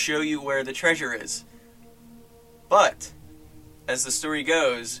to show you where the treasure is. But, as the story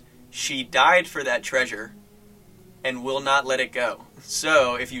goes, she died for that treasure and will not let it go.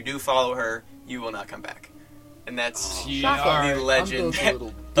 So, if you do follow her, you will not come back. And that's the legend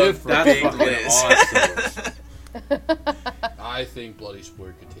of Big Liz. Awesome. I think Bloody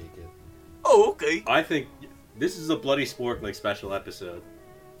Spork could take it. Oh, okay. I think this is a Bloody Spork like special episode.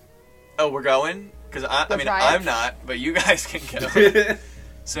 Oh, we're going? Because try it. I'm not, but you guys can go.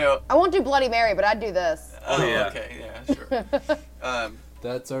 So. I won't do Bloody Mary, but I'd do this. Oh, yeah. Okay, yeah, sure.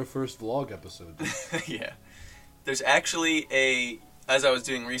 That's our first vlog episode. Yeah. There's actually as I was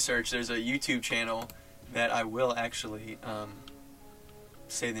doing research, there's a YouTube channel that I will actually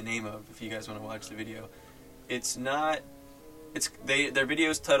say the name of if you guys want to watch the video. Their video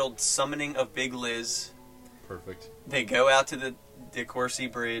is titled Summoning of Big Liz. Perfect. They go out to the De Courcy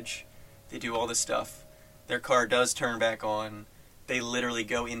Bridge. They do all this stuff. Their car does turn back on. They literally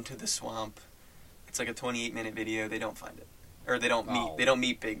go into the swamp. It's like a 28-minute video. They don't find it, or they don't meet. Oh. They don't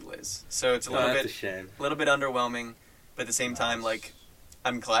meet Big Liz. So it's a That's a shame. little bit underwhelming, but at the same time, like,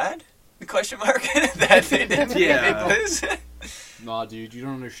 I'm glad. The question mark that they didn't meet Big Liz. Nah, dude, you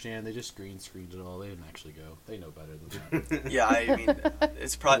don't understand. They just green screened it all. They didn't actually go. They know better than that. Yeah, I mean,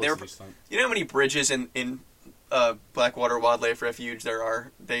 it's probably you know how many bridges in Blackwater Wildlife Refuge there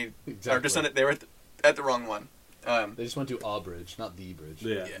are? They are just on it. They were at the wrong one. They just went to a bridge, not the bridge.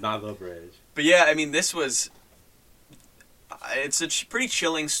 Yeah, not the bridge. But yeah, I mean, this was. It's a pretty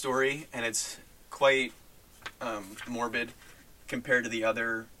chilling story, and it's quite morbid compared to the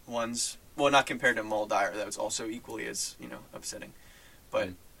other ones. Well, not compared to Mull Dyer, that was also equally as, upsetting. But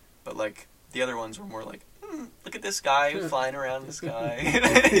like, the other ones were more like, look at this guy flying around in the sky.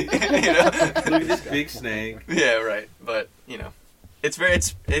 Look at this big snake. Yeah, right. But,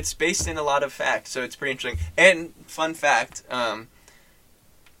 it's based in a lot of fact, so it's pretty interesting. And, fun fact,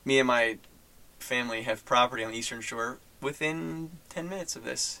 me and my family have property on the Eastern Shore within 10 minutes of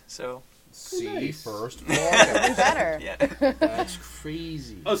this, so... See, nice. First Even vlog. better. Yeah. That's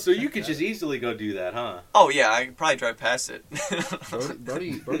crazy. Oh, so you could just easily go do that, huh? Oh, yeah, I could probably drive past it.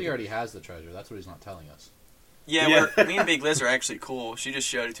 Brody already has the treasure. That's what he's not telling us. Yeah, me and Big Liz are actually cool. She just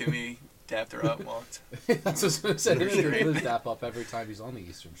showed it to me, dapped her up, walked. That's what I was going to say. He lives dap up every time he's on the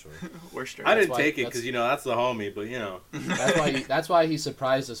Eastern Shore. We're straight. I didn't take it because, that's the homie, but, That's why he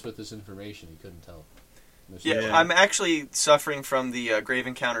surprised us with this information. He couldn't tell. Yeah, I'm actually suffering from the Grave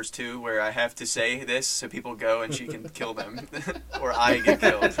Encounters too, where I have to say this so people go and she can kill them, or I get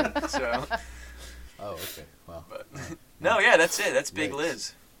killed. So. Oh, okay. Well. But, no, yeah, that's it. That's Big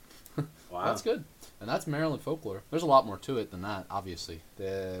Liz. Wow. That's good. And that's Maryland folklore. There's a lot more to it than that, obviously.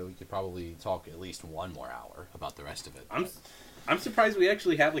 We could probably talk at least 1 more hour about the rest of it. I'm surprised we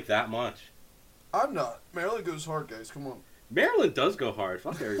actually have like that much. I'm not. Maryland goes hard, guys. Come on. Maryland does go hard.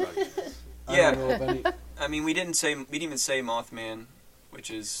 Fuck everybody. Yeah. I mean, we didn't even say Mothman,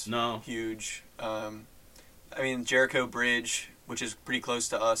 which is huge. I mean, Jericho Bridge, which is pretty close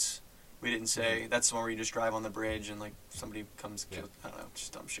to us. We didn't say. That's the one where you just drive on the bridge and like somebody comes. I don't know,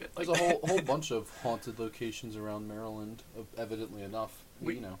 just dumb shit. There's a whole bunch of haunted locations around Maryland. Evidently enough,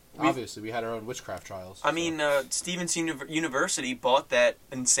 obviously we had our own witchcraft trials. I mean, Stevenson University bought that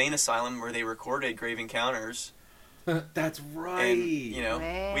insane asylum where they recorded Grave Encounters. That's right. And,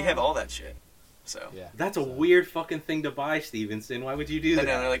 we have all that shit. So that's a weird fucking thing to buy, Stevenson. Why would you do that? And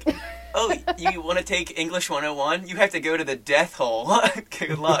they're like, oh, you want to take English 101? You have to go to the death hole.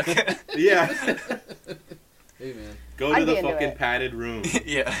 Good luck. Yeah. Hey, man. Go to the fucking padded room.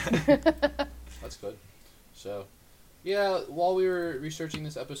 Yeah. That's good. So, yeah, while we were researching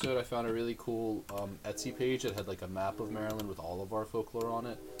this episode, I found a really cool Etsy page that had like a map of Maryland with all of our folklore on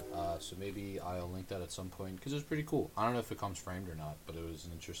it. So maybe I'll link that at some point because it was pretty cool. I don't know if it comes framed or not, but it was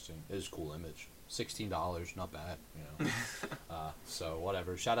a cool image. $16, not bad, so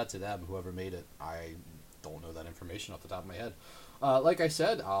whatever. Shout out to them, whoever made it. I don't know that information off the top of my head. Like I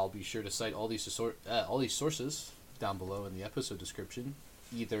said, I'll be sure to cite all these sources down below in the episode description.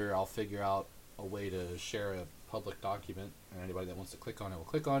 Either I'll figure out a way to share a public document, and anybody that wants to click on it will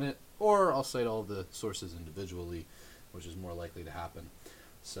click on it, or I'll cite all the sources individually. which is more likely to happen.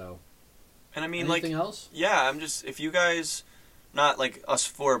 So, And I mean, anything else? Yeah, I'm just, if you guys, not like us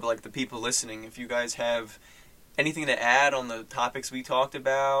four, but like the people listening, if you guys have anything to add on the topics we talked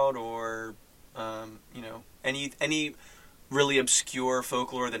about, or, any really obscure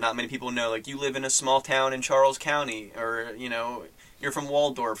folklore that not many people know, like you live in a small town in Charles County, or, you're from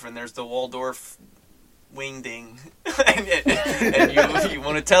Waldorf, and there's the Waldorf wing ding, and you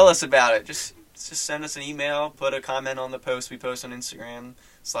want to tell us about it, just send us an email, put a comment on the post we post on Instagram,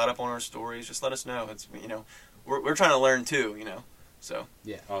 slide up on our stories, just let us know. It's, we're trying to learn too, so.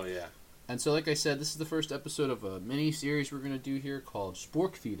 Yeah. Oh, yeah. And so, like I said, this is the first episode of a mini-series we're going to do here called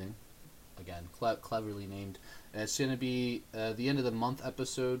Spork Feeding. Again, cleverly named. And it's going to be the end of the month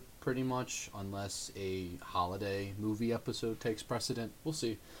episode, pretty much, unless a holiday movie episode takes precedent. We'll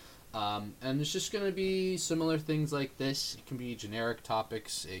see. And it's just going to be similar things like this. It can be generic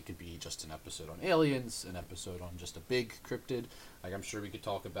topics. It could be just an episode on aliens, an episode on just a big cryptid. Like, I'm sure we could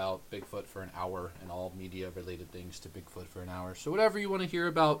talk about Bigfoot for an hour and all media-related things to Bigfoot for an hour. So whatever you want to hear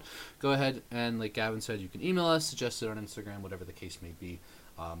about, go ahead. And like Gavin said, you can email us, suggest it on Instagram, whatever the case may be.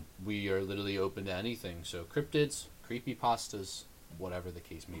 We are literally open to anything. So cryptids, creepypastas, whatever the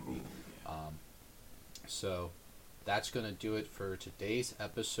case may be. So that's going to do it for today's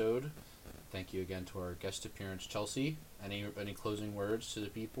episode. Thank you again to our guest appearance, Chelsea. Any closing words to the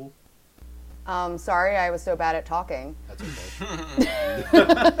people? Sorry, I was so bad at talking. That's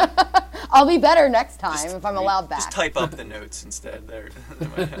okay. I'll be better next time if I'm allowed back. Just type up the notes instead. There.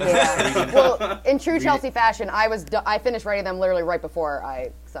 Yeah. Well, in true Chelsea fashion, I finished writing them literally right before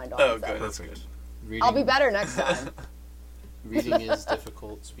I signed on. Oh, so. good. That's good. I'll be better next time. Reading is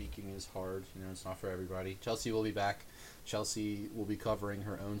difficult. Speaking is hard. It's not for everybody. Chelsea will be back. Chelsea will be covering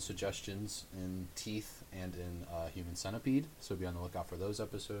her own suggestions in Teeth and in Human Centipede, so be on the lookout for those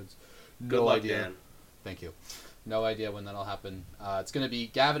episodes. Good luck, Dan. Thank you. No idea when that'll happen. It's going to be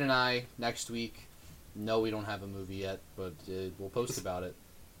Gavin and I next week. No, we don't have a movie yet, but we'll post about it.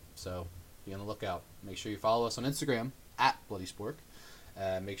 So be on the lookout. Make sure you follow us on Instagram at Bloody Spork.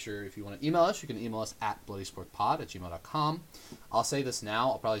 Make sure if you want to email us, you can email us at bloodysporkpod@gmail.com. I'll say this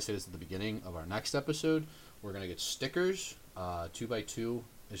now. I'll probably say this at the beginning of our next episode. We're going to get stickers. 2x2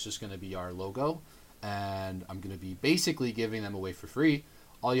 is just going to be our logo. And I'm going to be basically giving them away for free.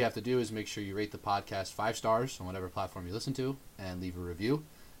 All you have to do is make sure you rate the podcast 5 stars on whatever platform you listen to and leave a review.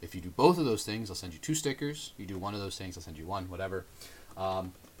 If you do both of those things, I'll send you 2 stickers. You do one of those things, I'll send you 1, whatever.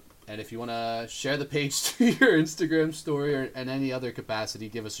 And if you want to share the page to your Instagram story or in any other capacity,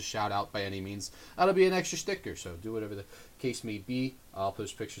 give us a shout out by any means. That'll be an extra sticker, so do whatever the case may be. I'll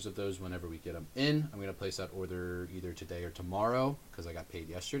post pictures of those whenever we get them in. I'm going to place that order either today or tomorrow because I got paid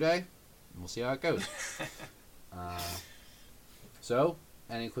yesterday. And we'll see how it goes. So,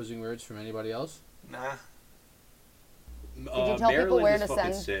 any closing words from anybody else? Nah. Did you tell people where to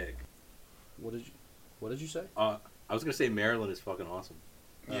send? Sick. What did you say? I was going to say Maryland is fucking awesome.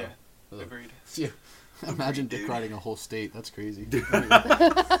 Yeah. Oh. Agreed. Yeah. Imagine Dick riding a whole state. That's crazy.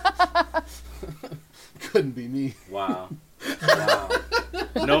 Couldn't be me. Wow.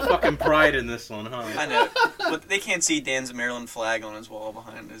 No fucking pride in this one, huh? I know. But they can't see Dan's Maryland flag on his wall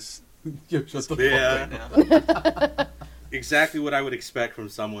behind his... Yo, shut the Yeah. right now. Exactly what I would expect from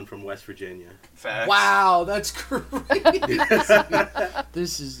someone from West Virginia. Facts. Wow, that's crazy.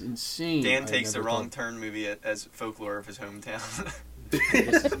 This is insane. Dan takes the wrong turn movie as folklore of his hometown.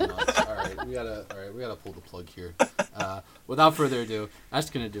 This is nuts. All right, we gotta pull the plug here. Without further ado, that's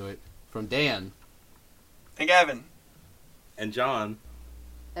gonna do it. From Dan And Gavin. And John.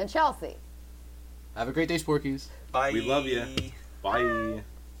 And Chelsea. Have a great day, Sporkies. Bye. We love you. Bye.